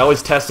alias, I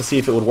always test to see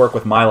if it would work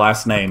with my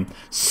last name.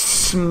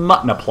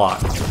 Smutna Plot.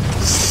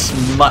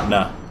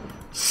 Smutna.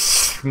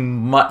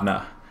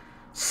 Smutna.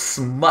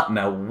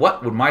 Smutna.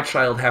 What would my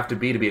child have to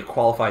be a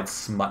qualified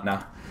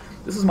Smutna?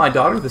 This is my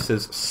daughter. This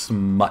is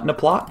Smutna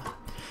Plot.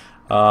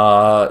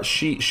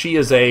 She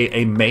is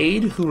a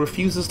maid who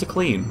refuses to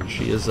clean.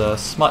 She is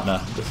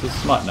Smutna. This is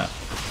Smutna.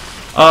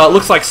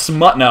 Looks like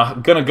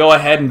Smutna gonna go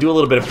ahead and do a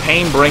little bit of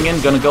pain bringing.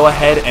 Gonna go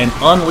ahead and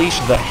unleash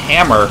the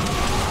hammer,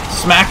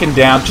 smacking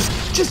down.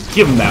 Just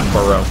give him that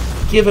burrow.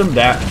 Give him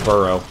that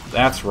burrow.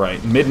 That's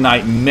right.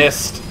 Midnight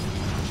Mist.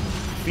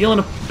 Feeling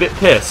a bit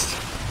pissed.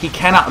 He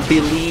cannot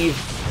believe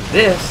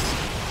this.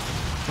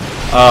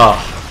 Oh.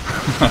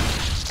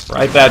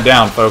 Write that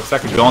down, folks.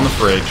 That could go on the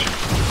fridge.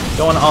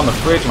 Going on the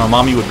fridge. My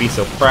mommy would be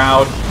so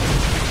proud.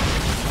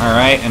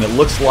 Alright, and it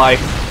looks like...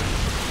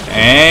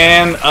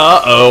 And,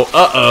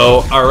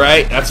 uh-oh.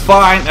 Alright, that's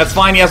fine. That's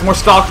fine. He has more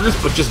stalkers,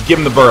 but just give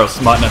him the burrow,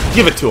 Smutna.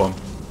 Give it to him.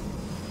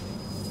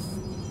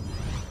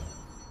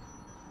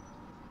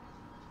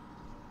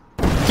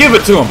 Give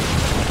it to him.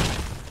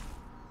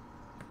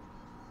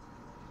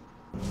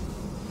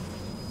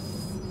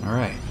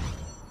 Alright.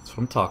 That's what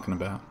I'm talking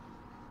about.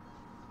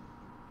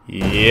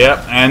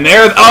 Yep, and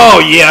there...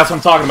 Oh, yeah, that's what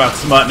I'm talking about,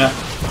 Smutna.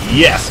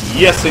 Yes,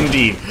 yes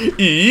indeed.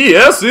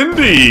 Yes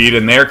indeed.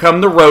 And there come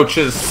the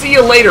roaches. See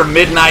you later,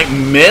 Midnight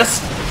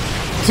Mist.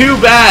 Too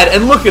bad.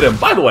 And look at him.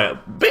 By the way,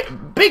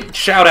 big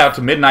shout out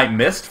to Midnight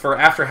Mist for,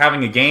 after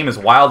having a game as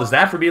wild as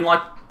that, for being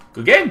like,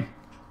 good game.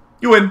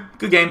 You win.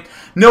 Good game.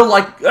 No,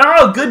 like,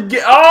 oh, good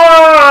game.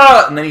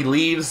 Oh! And then he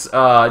leaves,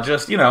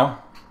 just, you know,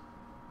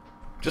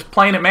 just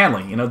playing it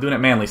manly. You know, doing it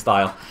manly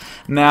style.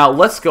 Now,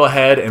 let's go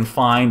ahead and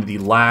find the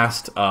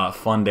last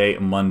Funday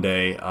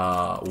Monday.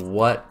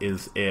 What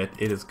is it?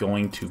 It is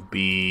going to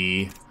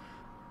be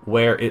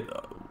where it...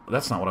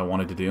 That's not what I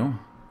wanted to do.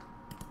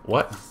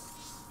 What?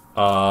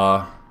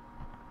 How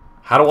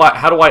do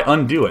I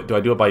undo it? Do I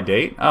do it by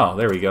date? Oh,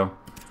 there we go.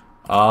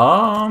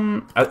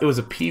 It was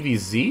a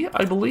PVZ,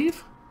 I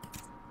believe.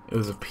 It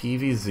was a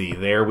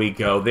PVZ. There we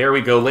go. There we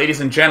go. Ladies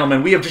and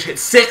gentlemen, we have just hit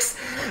 6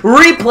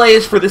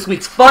 replays for this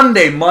week's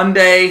Funday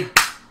Monday.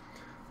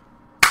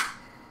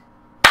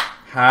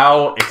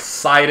 How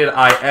excited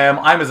I am.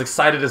 I'm as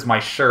excited as my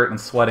shirt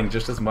and sweating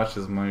just as much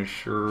as my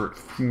shirt.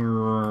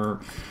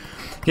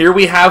 Here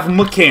we have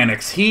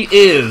Mechanics. He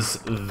is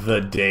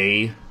the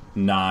Day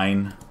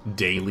 9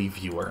 daily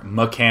viewer.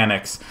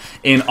 Mechanics.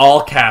 In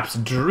all caps,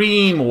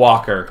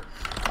 Dreamwalker.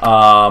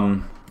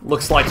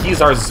 Looks like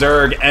he's our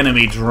Zerg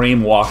enemy,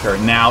 Dreamwalker.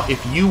 Now,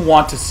 if you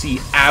want to see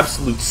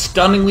absolute,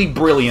 stunningly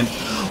brilliant,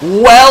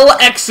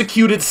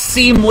 well-executed,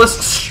 seamless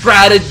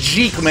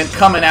strategy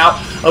coming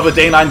out of a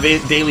Day 9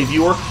 daily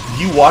viewer,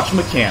 you watch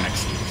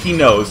Mechanics. He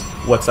knows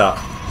what's up.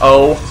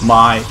 Oh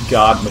my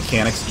god,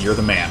 Mechanics, you're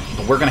the man.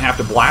 But we're going to have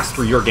to blast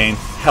through your game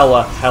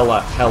hella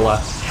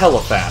fast.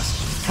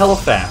 Hella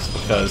fast,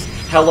 because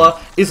hella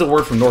is a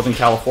word from Northern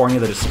California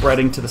that is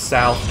spreading to the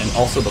south, and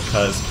also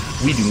because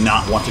we do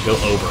not want to go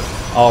over.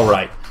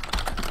 Alright.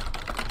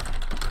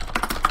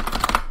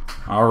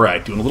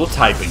 Alright, doing a little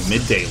typing,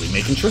 mid-daily,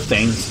 making sure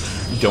things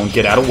don't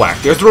get out of whack.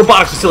 There's the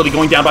robotics facility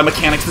going down by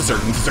Mechanics. The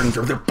Zerglings,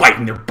 they're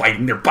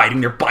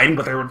biting,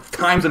 but they're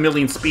times a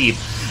million speed.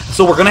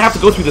 So we're going to have to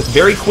go through this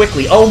very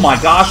quickly. Oh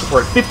my gosh,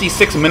 we're at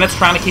 56 minutes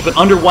trying to keep it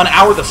under 1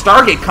 hour. The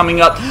Stargate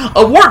coming up.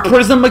 A Warp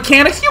Prism,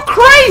 Mechanics, you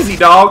crazy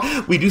dog!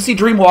 We do see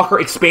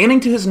Dreamwalker expanding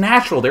to his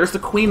natural. There's the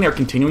Queen there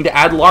continuing to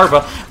add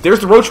larva.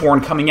 There's the Roach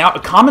Warren coming out. A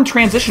common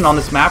transition on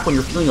this map when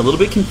you're feeling a little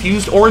bit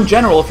confused, or in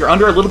general, if you're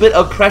under a little bit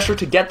of pressure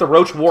to get the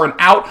Roach Warren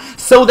out,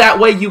 so that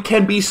way you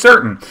can be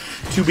certain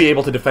to be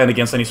able to defend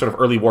against any sort of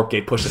early Warp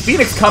Gate push. The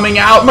Phoenix coming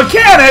out.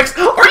 Mechanics!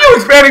 Are you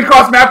expanding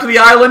cross map to the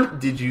island?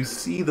 Did you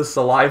see the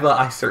saliva?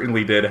 I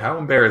certainly did. How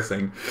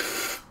embarrassing.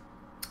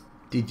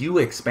 Did you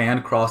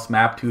expand cross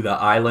map to the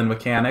island,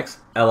 Mechanics?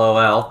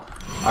 LOL.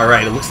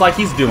 Alright, it looks like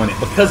he's doing it.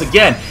 Because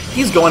again,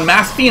 he's going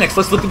mass Phoenix.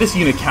 Let's look at this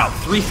unit count.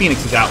 3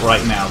 Phoenixes out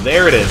right now.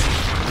 There it is.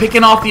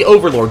 Picking off the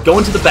Overlord.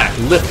 Going to the back.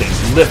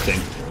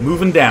 Lifting.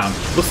 Moving down.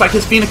 Looks like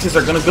his Phoenixes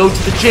are going to go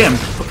to the gym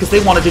because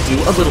they wanted to do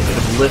a little bit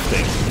of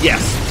lifting.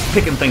 Yes,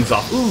 picking things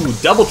off. Ooh,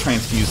 double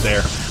transfuse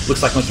there.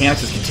 Looks like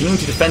Mechanics is continuing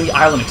to defend the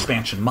island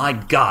expansion. My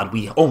god,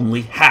 we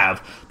only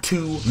have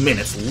 2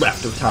 minutes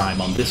left of time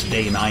on this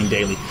Day 9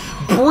 daily.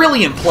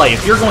 Brilliant play.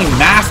 If you're going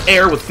mass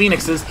air with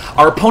Phoenixes,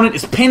 our opponent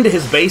is pinned to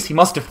his base. He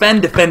must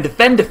defend. He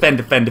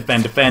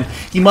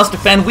must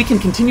defend. We can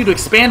continue to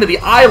expand to the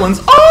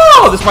islands.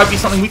 Oh, this might be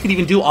something we could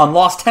even do on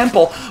Lost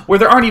Temple, where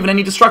there aren't even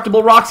any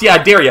destructible rocks. Yeah, I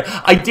dare you.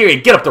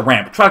 Get up the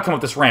ramp. Try to come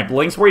up this ramp.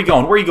 Lynx, where are you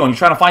going? You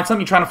trying to find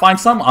something?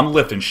 I'm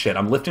lifting shit.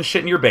 I'm lifting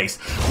shit in your base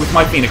with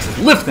my Phoenixes.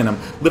 Lifting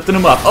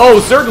them up. Oh,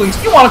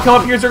 Zerglings, you want to come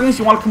up here, Zerglings?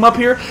 You want to come up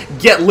here?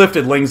 Get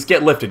lifted, Lings.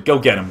 Get lifted. Go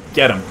get him.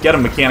 Get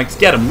him, Mechanics.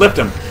 Get him. Lift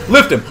him.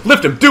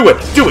 Do it.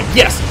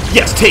 Yes.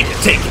 Take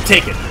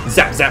it.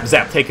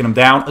 Zap. Taking him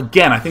down.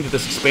 Again, I think that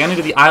this expanding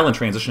to the island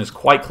transition is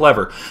quite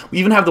clever. We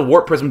even have the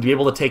Warp Prism to be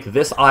able to take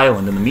this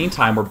island. In the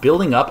meantime, we're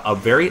building up a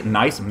very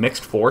nice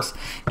mixed force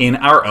in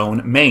our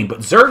own main. But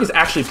Zerg is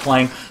actually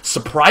playing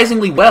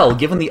surprisingly well,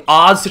 given the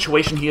odd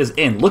situation he is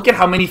in. Look at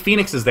how many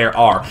Phoenixes there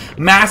are.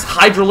 Mass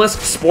Hydralisk,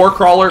 Spore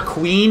Crawler,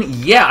 Queen.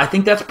 Yeah, I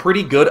think that's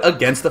pretty good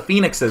against the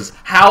Phoenixes.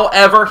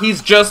 However,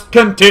 he's just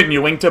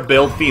continuing to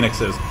build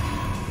Phoenixes.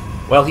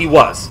 Well, he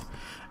was.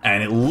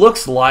 And it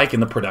looks like in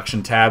the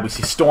production tab, we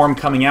see Storm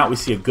coming out. We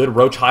see a good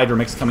Roach Hydra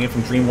mix coming in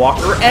from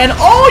Dreamwalker. And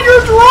all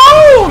your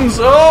drones!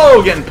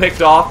 Oh, getting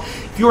picked off.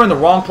 If you were in the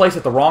wrong place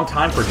at the wrong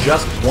time for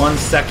just 1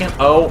 second,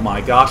 oh my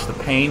gosh, the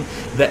pain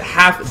that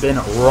hath been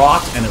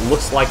wrought. And it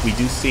looks like we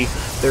do see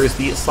there's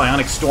the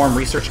Psionic Storm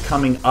research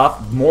coming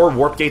up. More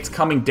Warp Gates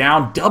coming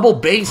down. Double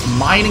base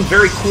mining,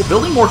 very cool.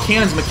 Building more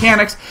cannons.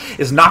 Mechanics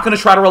is not going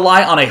to try to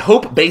rely on a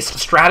hope-based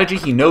strategy.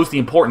 He knows the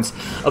importance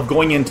of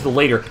going into the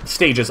later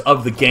stages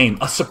of the game.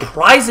 A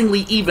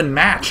surprisingly even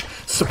match.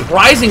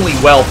 Surprisingly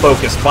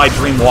well-focused by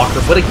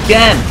Dreamwalker. But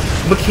again,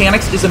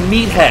 Mechanics is a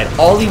meathead.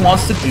 All he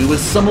wants to do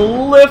is some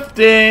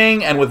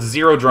lifting, and with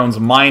zero drones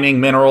mining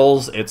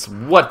minerals, it's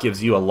what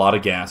gives you a lot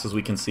of gas, as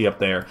we can see up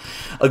there.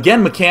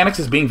 Again, Mechanics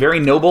is being very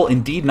noble,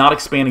 indeed not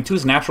expanding to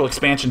his natural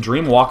expansion.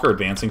 Dreamwalker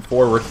advancing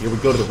forward. Here we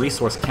go to the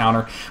resource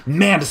counter.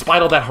 Man,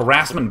 despite all that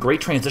harassment and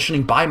great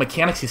transitioning by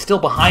Mechanics, he's still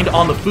behind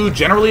on the food.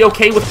 Generally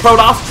okay with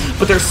Protoss,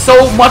 but there's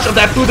so much of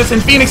that food that's in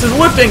Phoenix is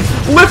lifting,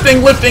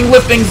 zapping,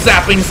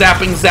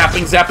 zapping,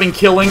 zapping, zapping,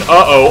 killing.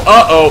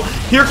 Uh-oh.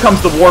 Here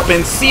comes the warp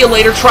in. See you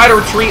later. Try to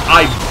retreat.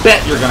 I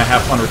bet you're going to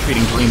have fun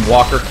retreating,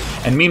 Dreamwalker.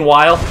 And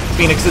meanwhile,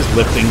 Phoenix is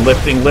lifting,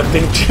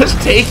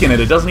 just taking it.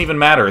 It doesn't even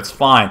matter. It's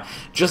fine.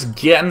 Just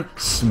getting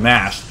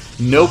smashed.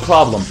 No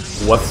problem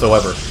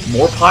whatsoever.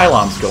 More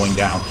pylons going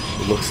down.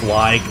 It looks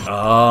like,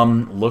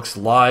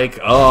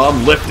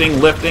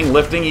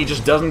 lifting. He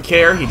just doesn't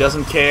care. He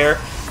doesn't care.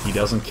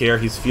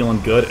 He's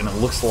feeling good. And it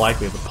looks like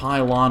we have a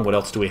pylon. What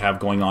else do we have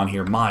going on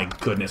here? My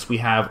goodness. We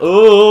have,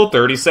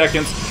 30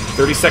 seconds.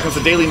 30 seconds.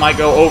 The daily might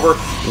go over.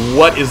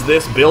 What is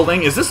this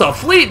building? Is this a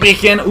fleet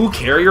beacon? Ooh,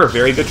 carrier. A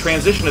very good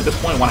transition at this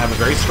point. Want to have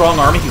a very strong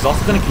army. He's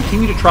also going to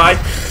continue to try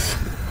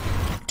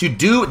to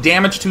do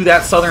damage to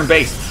that southern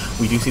base.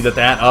 We do see that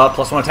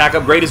 +1 attack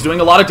upgrade is doing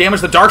a lot of damage.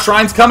 The Dark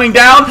Shrine's coming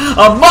down.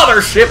 A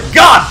mothership.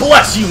 God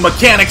bless you,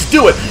 Mechanics.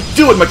 Do it.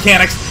 Do it,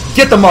 Mechanics.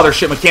 Get the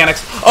mothership,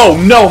 Mechanics. Oh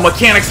no,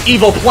 Mechanics'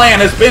 evil plan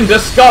has been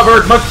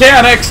discovered.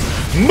 Mechanics,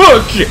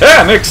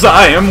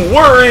 I am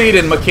worried.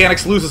 And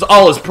Mechanics loses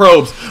all his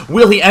probes.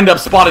 Will he end up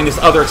spotting this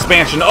other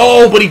expansion?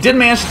 Oh, but he did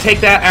manage to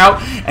take that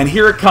out. And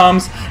here it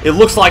comes. It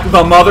looks like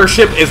the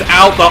mothership is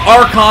out. The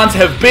Archons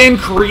have been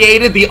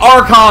created. The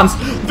Archons!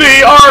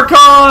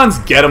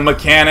 Get him,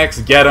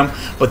 Mechanics, get him.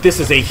 But this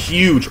is a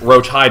huge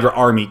Roach Hydra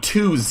army.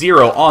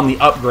 2-0 on the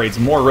upgrades.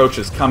 More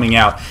Roaches coming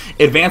out.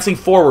 Advancing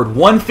forward.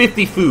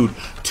 150 food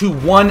to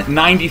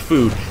 190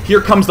 food. Here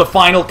comes the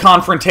final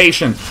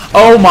confrontation.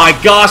 Oh my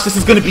gosh, this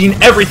is going to be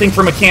everything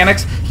for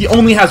Mechanics. He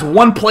only has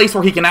one place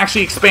where he can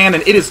actually expand,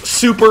 and it is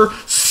super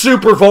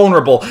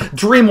vulnerable.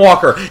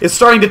 Dreamwalker is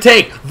starting to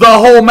take the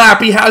whole map.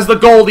 He has the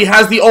gold, he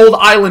has the old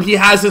island, he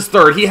has his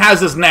third, he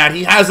has his nat,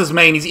 he has his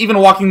main, he's even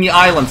walking the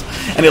islands.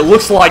 And it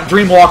looks like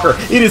Dreamwalker,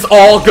 it is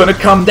all going to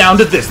come down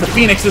to this. The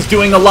Phoenix is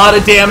doing a lot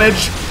of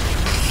damage.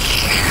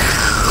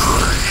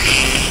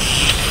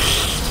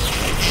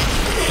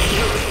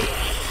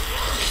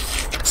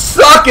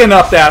 Sucking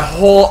up that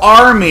whole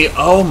army.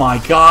 Oh my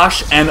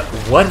gosh. And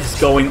what is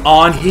going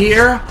on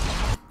here?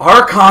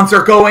 Archons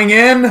are going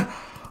in.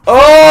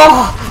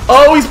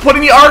 Oh, he's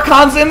putting the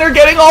Archons in. They're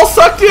getting all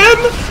sucked in.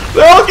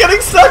 They're all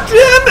getting sucked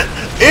in.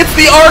 It's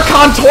the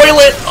Archon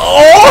toilet.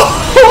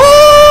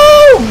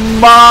 Oh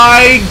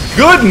my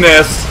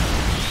goodness.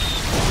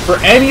 For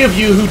any of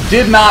you who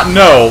did not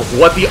know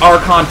what the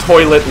Archon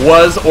toilet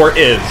was or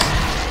is,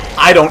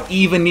 I don't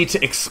even need to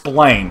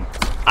explain.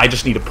 I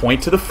just need to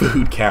point to the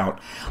food count.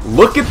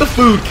 Look at the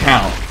food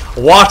count.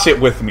 Watch it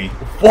with me.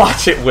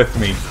 Watch it with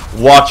me.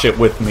 Watch it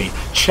with me.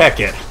 Check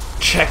it.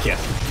 Check it.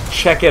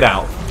 Check it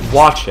out.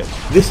 Watch it.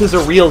 This is a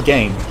real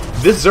game.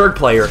 This Zerg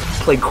player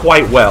played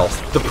quite well.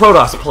 The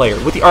Protoss player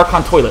with the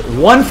Archon toilet.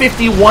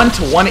 151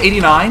 to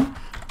 189. I'm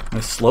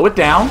going to slow it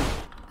down.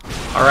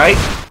 Alright.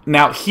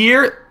 Now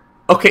here...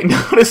 Okay,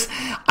 notice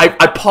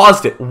I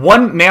paused it.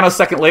 1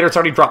 nanosecond later, it's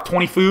already dropped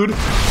 20 food.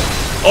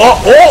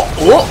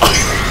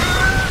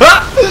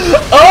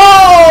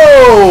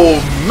 Oh,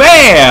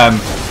 man!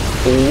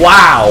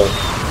 Wow.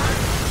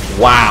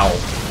 Wow.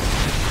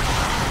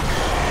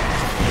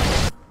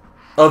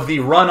 Of the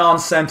run-on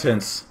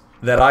sentence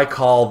that I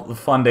call the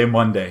Funday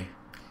Monday,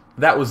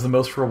 that was the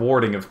most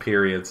rewarding of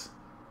periods.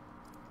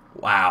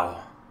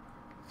 Wow.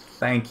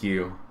 Thank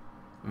you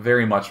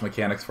very much,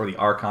 Mechanics, for the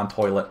Archon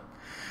toilet.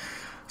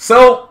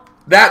 So,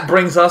 that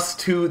brings us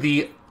to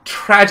the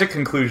tragic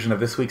conclusion of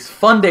this week's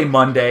Funday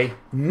Monday.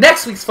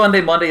 Next week's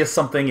Funday Monday is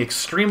something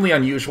extremely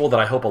unusual that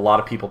I hope a lot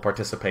of people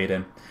participate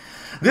in.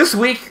 Next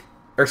week's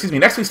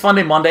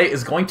Funday Monday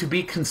is going to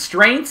be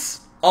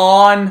constraints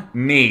on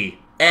me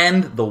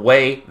and the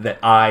way that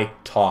I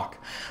talk.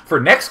 For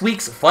next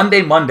week's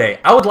Funday Monday,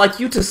 I would like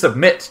you to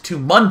submit to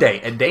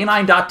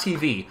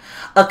Monday@day9.tv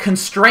a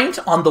constraint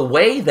on the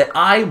way that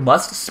I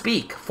must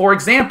speak. For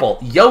example,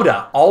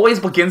 Yoda always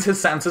begins his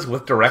sentences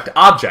with direct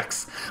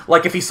objects.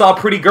 Like if he saw a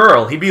pretty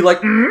girl, he'd be like,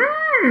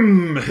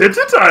 hit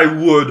it I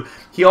would.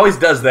 He always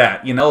does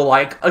that, you know,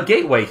 like a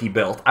gateway he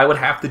built. I would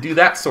have to do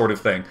that sort of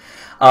thing.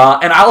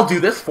 And I'll do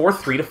this for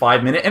 3 to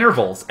 5 minute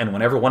intervals. And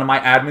whenever one of my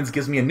admins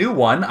gives me a new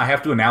one, I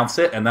have to announce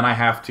it, and then I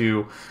have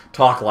to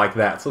talk like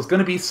that. So it's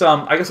going to be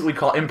some, I guess what we'd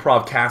call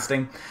improv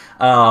casting.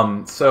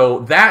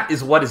 So that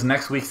is what is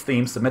next week's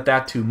theme. Submit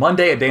that to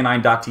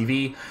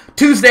Monday@day9.tv.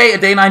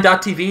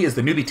 Tuesday@day9.tv is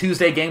the Newbie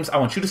Tuesday games. I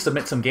want you to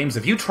submit some games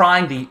of you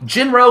trying the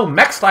Jinro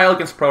mech style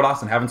against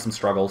Protoss and having some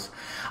struggles.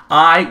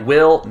 I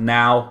will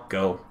now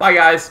go. Bye,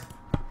 guys.